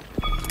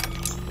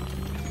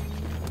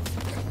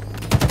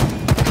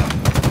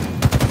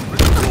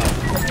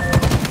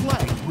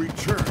 Flag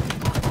returned.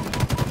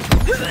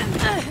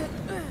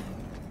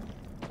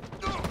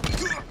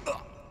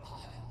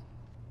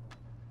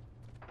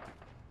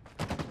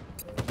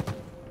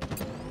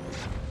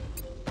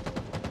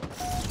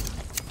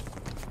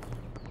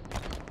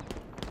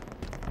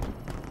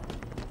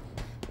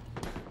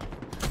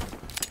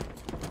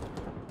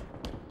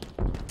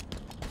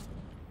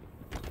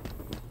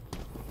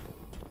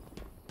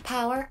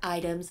 Power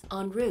items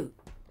en route.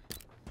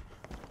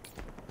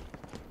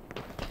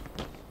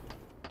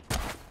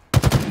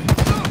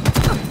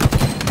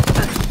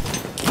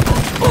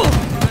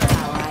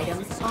 Power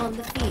items on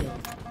the field.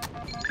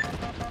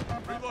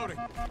 Reloading.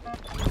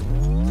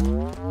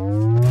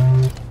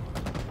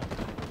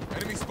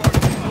 Enemy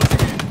Spartans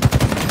closing in.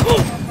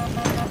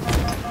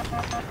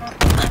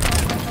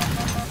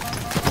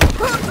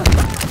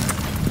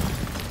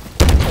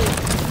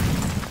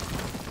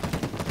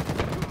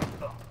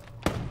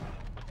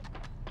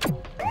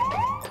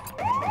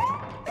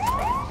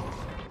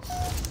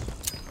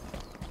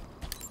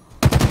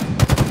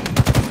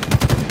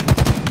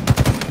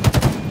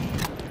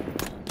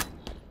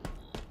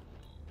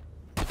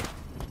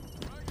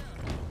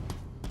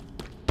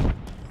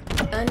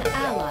 An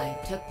ally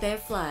took their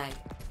flag.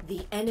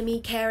 The enemy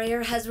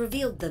carrier has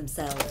revealed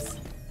themselves.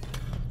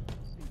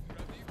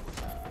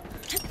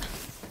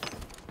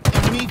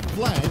 Enemy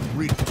flag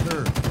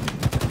returned.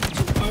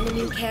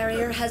 Enemy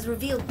carrier has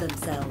revealed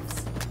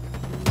themselves.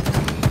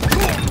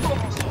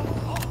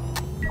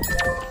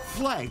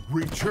 Flag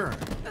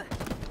returned.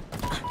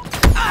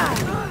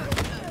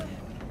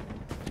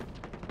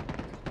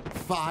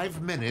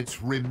 5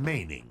 minutes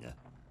remaining.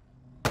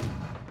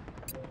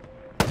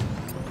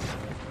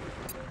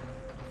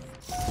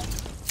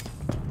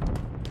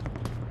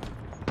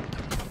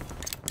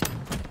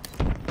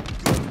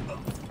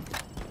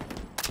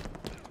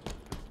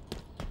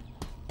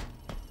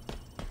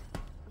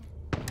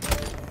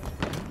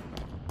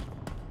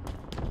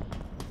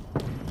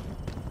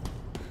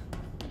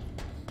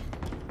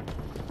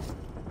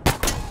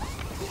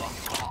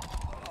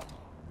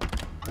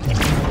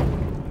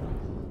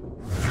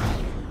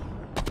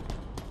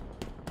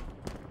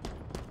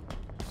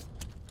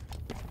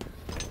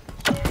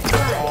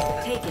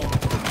 Taken.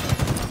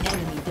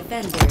 Enemy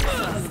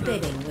defenders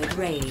spitting with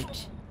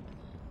rage.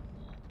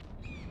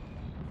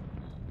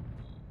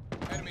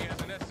 Enemy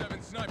has an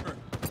S7 sniper.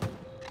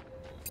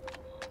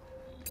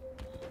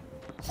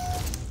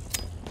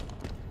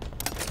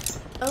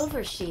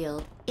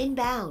 Overshield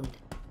inbound.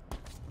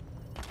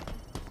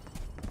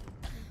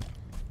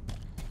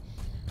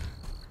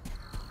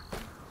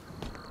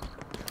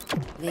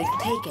 They've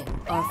taken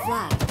our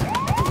flag.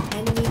 The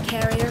enemy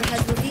carrier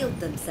has revealed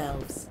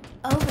themselves.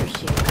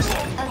 Overshield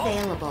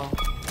available.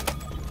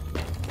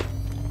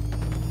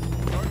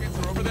 Targets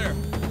are over there.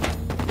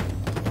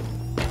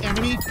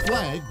 Enemy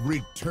flag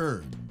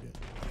returned.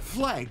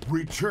 Flag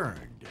returned.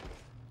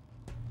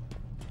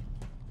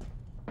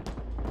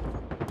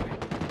 They're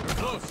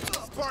close.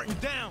 Spartan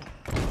down.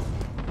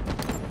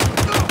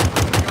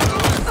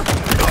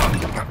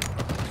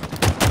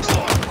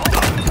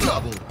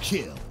 Double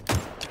kill.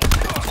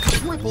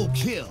 Triple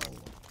kill.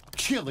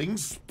 Killing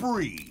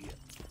spree.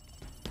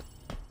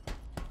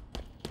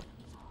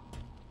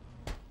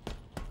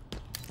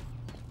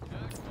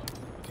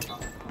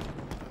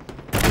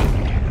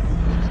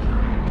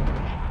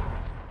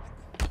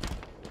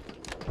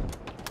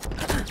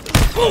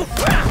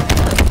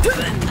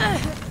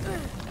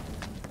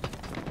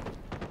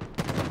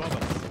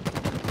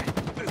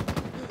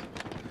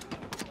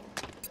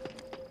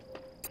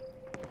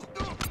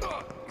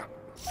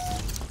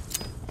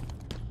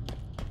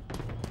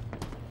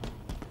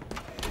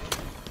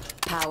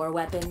 Power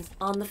weapons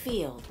on the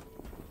field.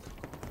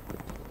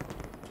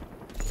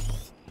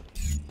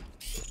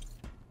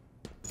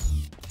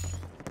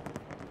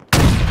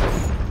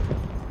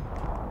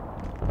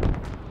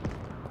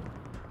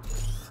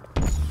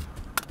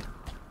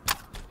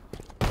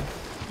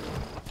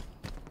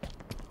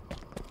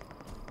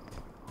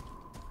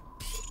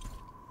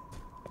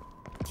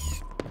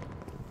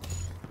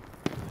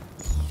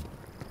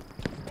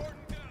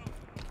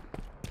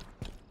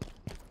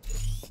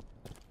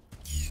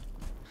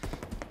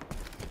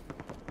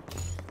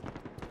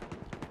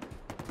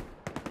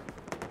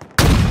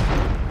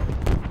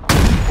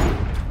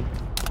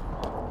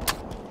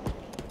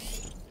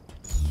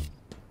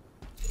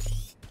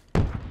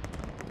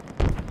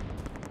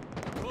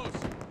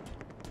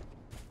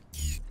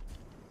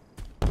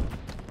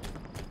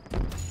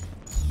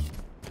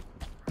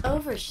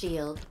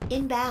 Overshield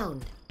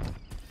inbound.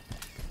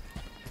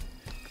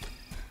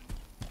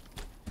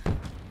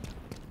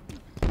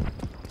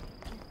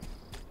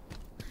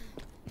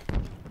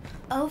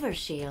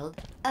 Overshield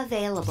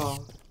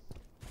available.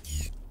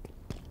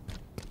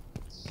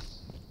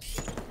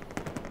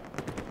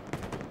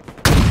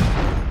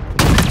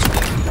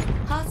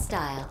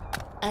 Hostile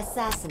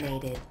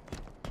assassinated.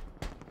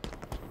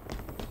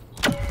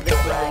 The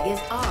flag is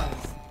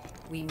ours.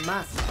 We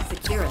must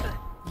secure it.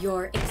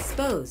 You're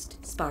exposed,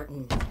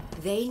 Spartan.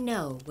 They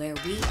know where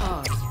we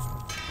are.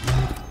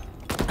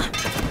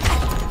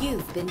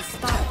 You've been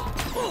spotted.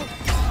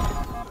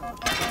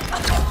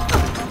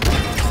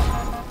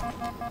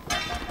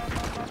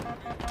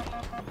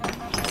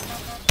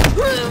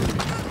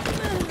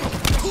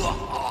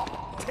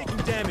 Taking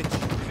damage.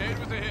 Grenade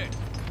was a hit.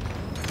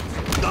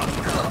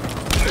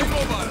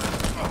 Mobile.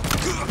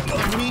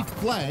 Enemy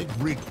flag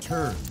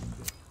returned.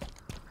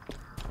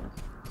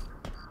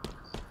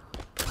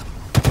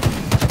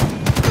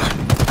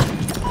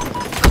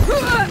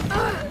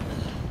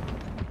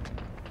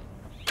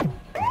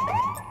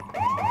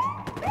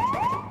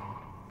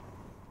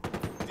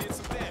 Did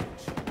some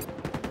damage.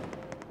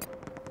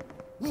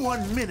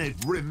 1 minute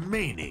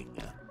remaining.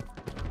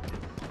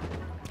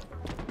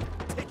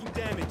 Taking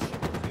damage.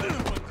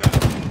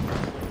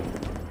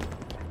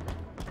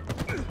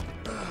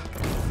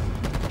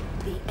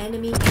 The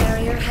enemy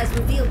carrier has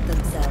revealed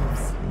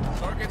themselves.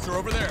 Targets are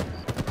over there.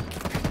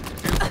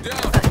 Shoot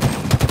down.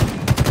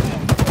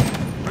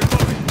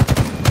 Reloading.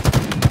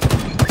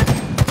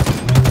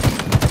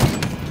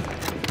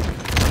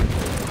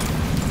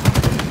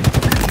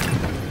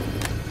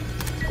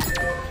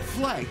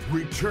 Flag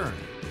returned.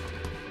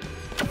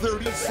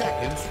 30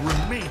 seconds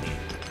remaining.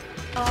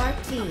 Our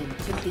team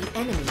took the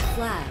enemy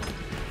flag.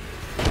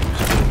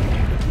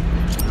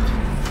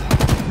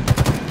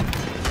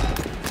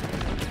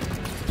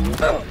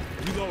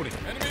 Reloading.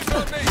 Enemies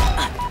on me!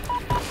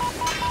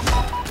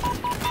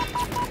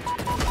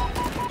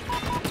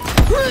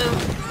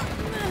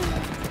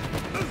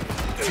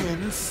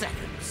 10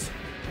 seconds.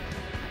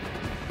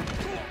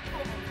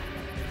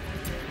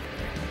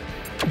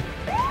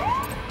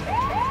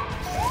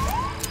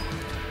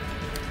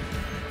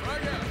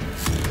 Frag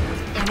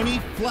out! Enemy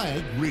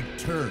flag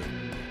returned.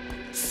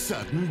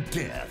 Sudden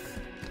death.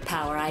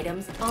 Power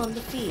items on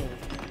the field.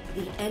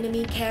 The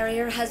enemy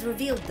carrier has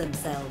revealed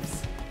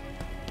themselves.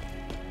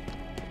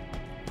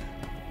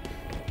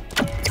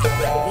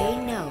 They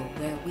know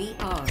where we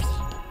are.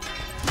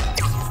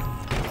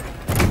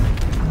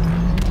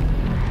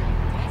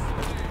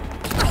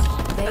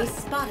 They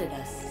spotted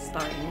us,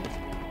 Spartan.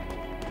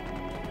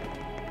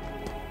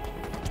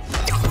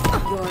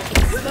 You're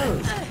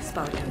exposed,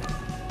 Spartan.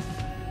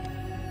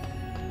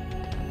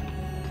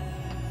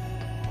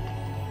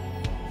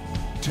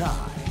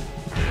 Tie.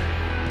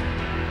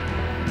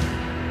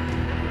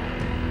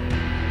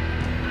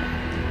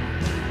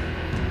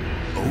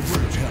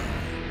 Overtime.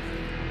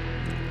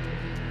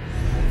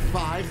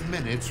 5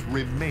 minutes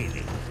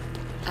remaining.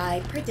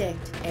 I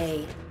predict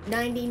a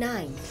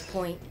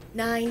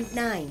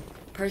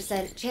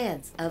 99.99%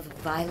 chance of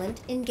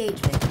violent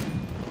engagement.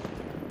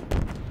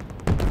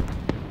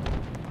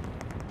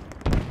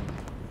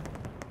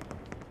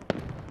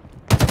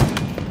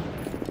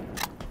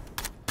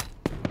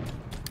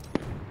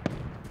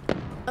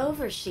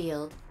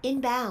 Overshield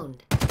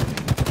inbound.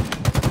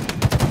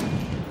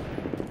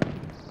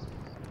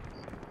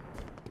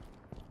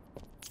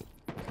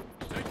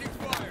 Taking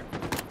fire!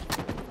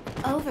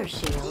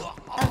 Overshield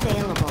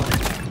available.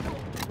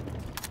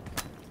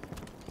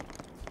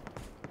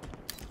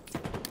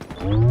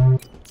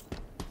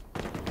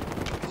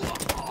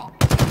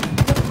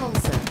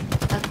 Repulsor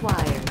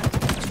acquired.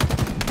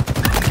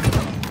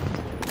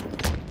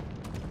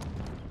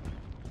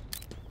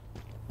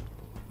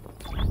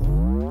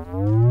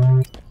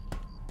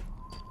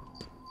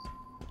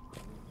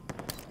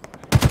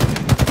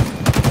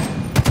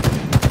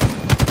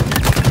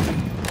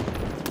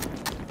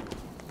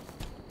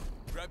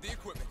 Grab the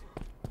equipment.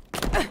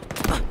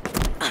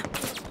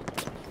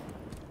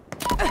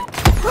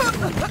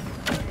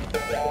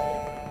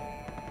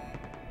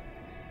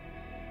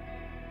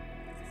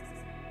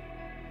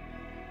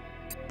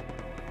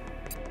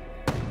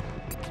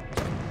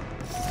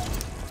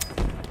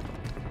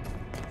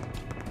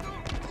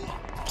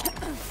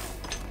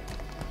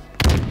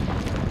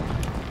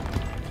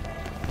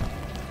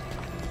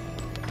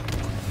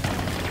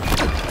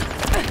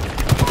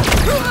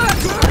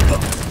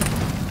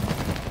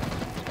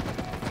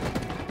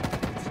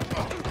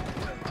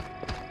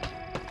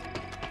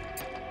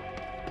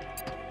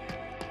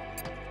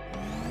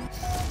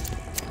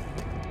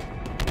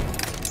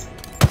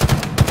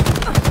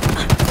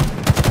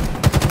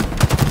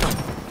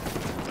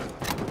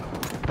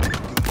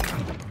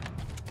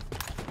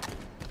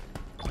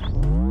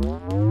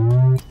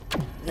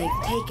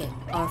 Taken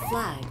our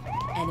flag.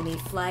 Enemy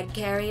flag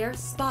carrier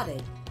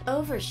spotted.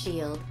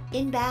 Overshield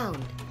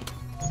inbound.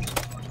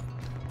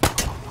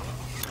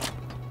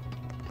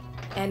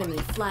 Enemy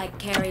flag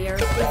carrier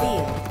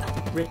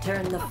revealed.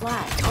 Return the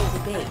flag to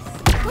base.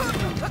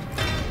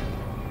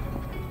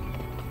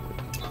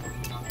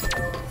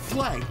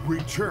 Flag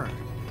returned.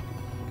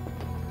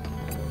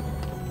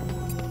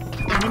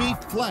 Enemy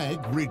flag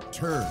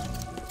returned.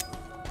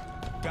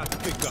 Got to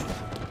pick up.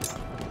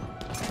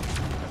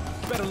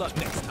 Better luck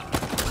next time.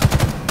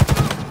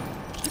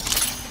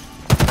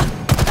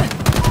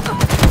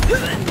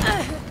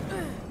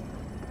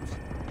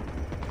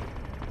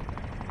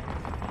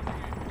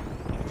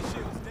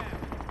 Shields down.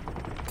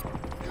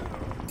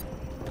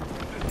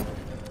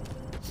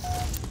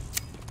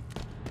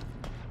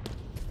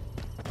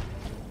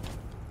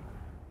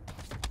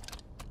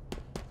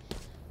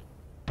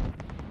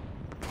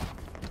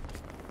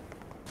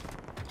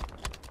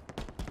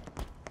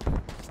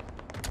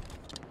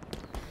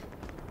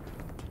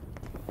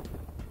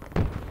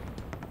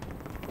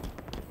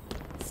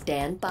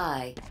 Stand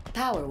by.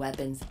 Power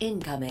weapons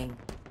incoming.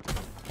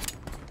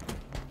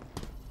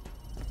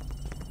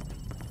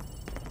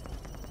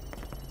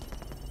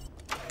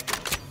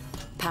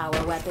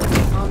 Power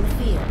weapons on the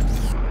field.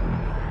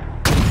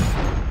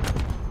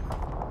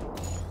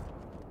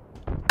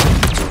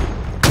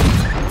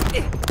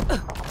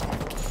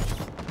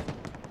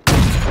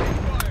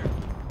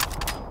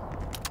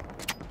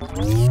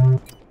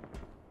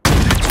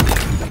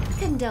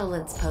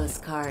 Condolence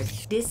postcard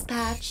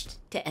dispatched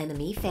to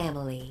enemy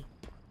family.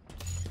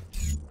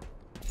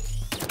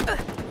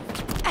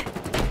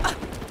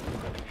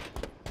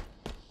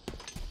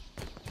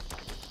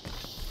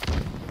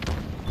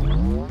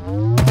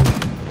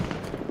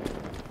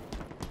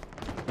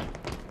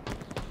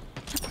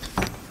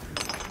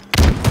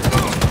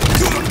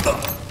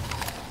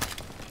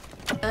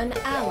 An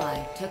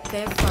ally took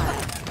their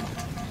flag.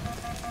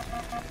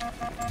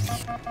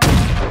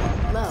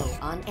 Low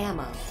on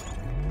ammo.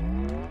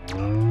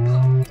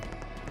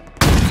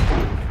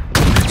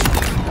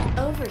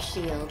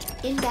 Overshield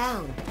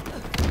inbound.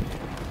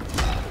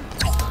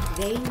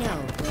 They know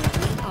where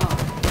we are.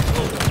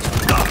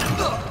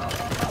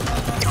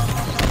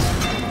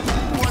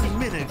 1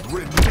 minute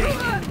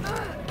remaining.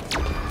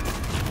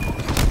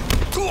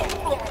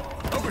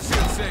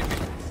 Overshield safety.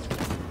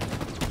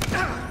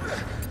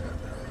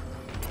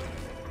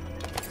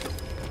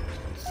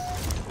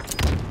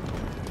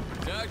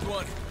 Tagged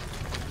one.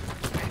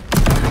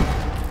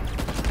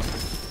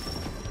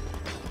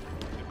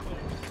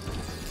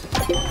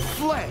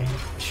 Flag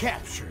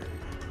captured.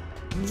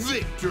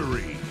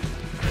 Victory.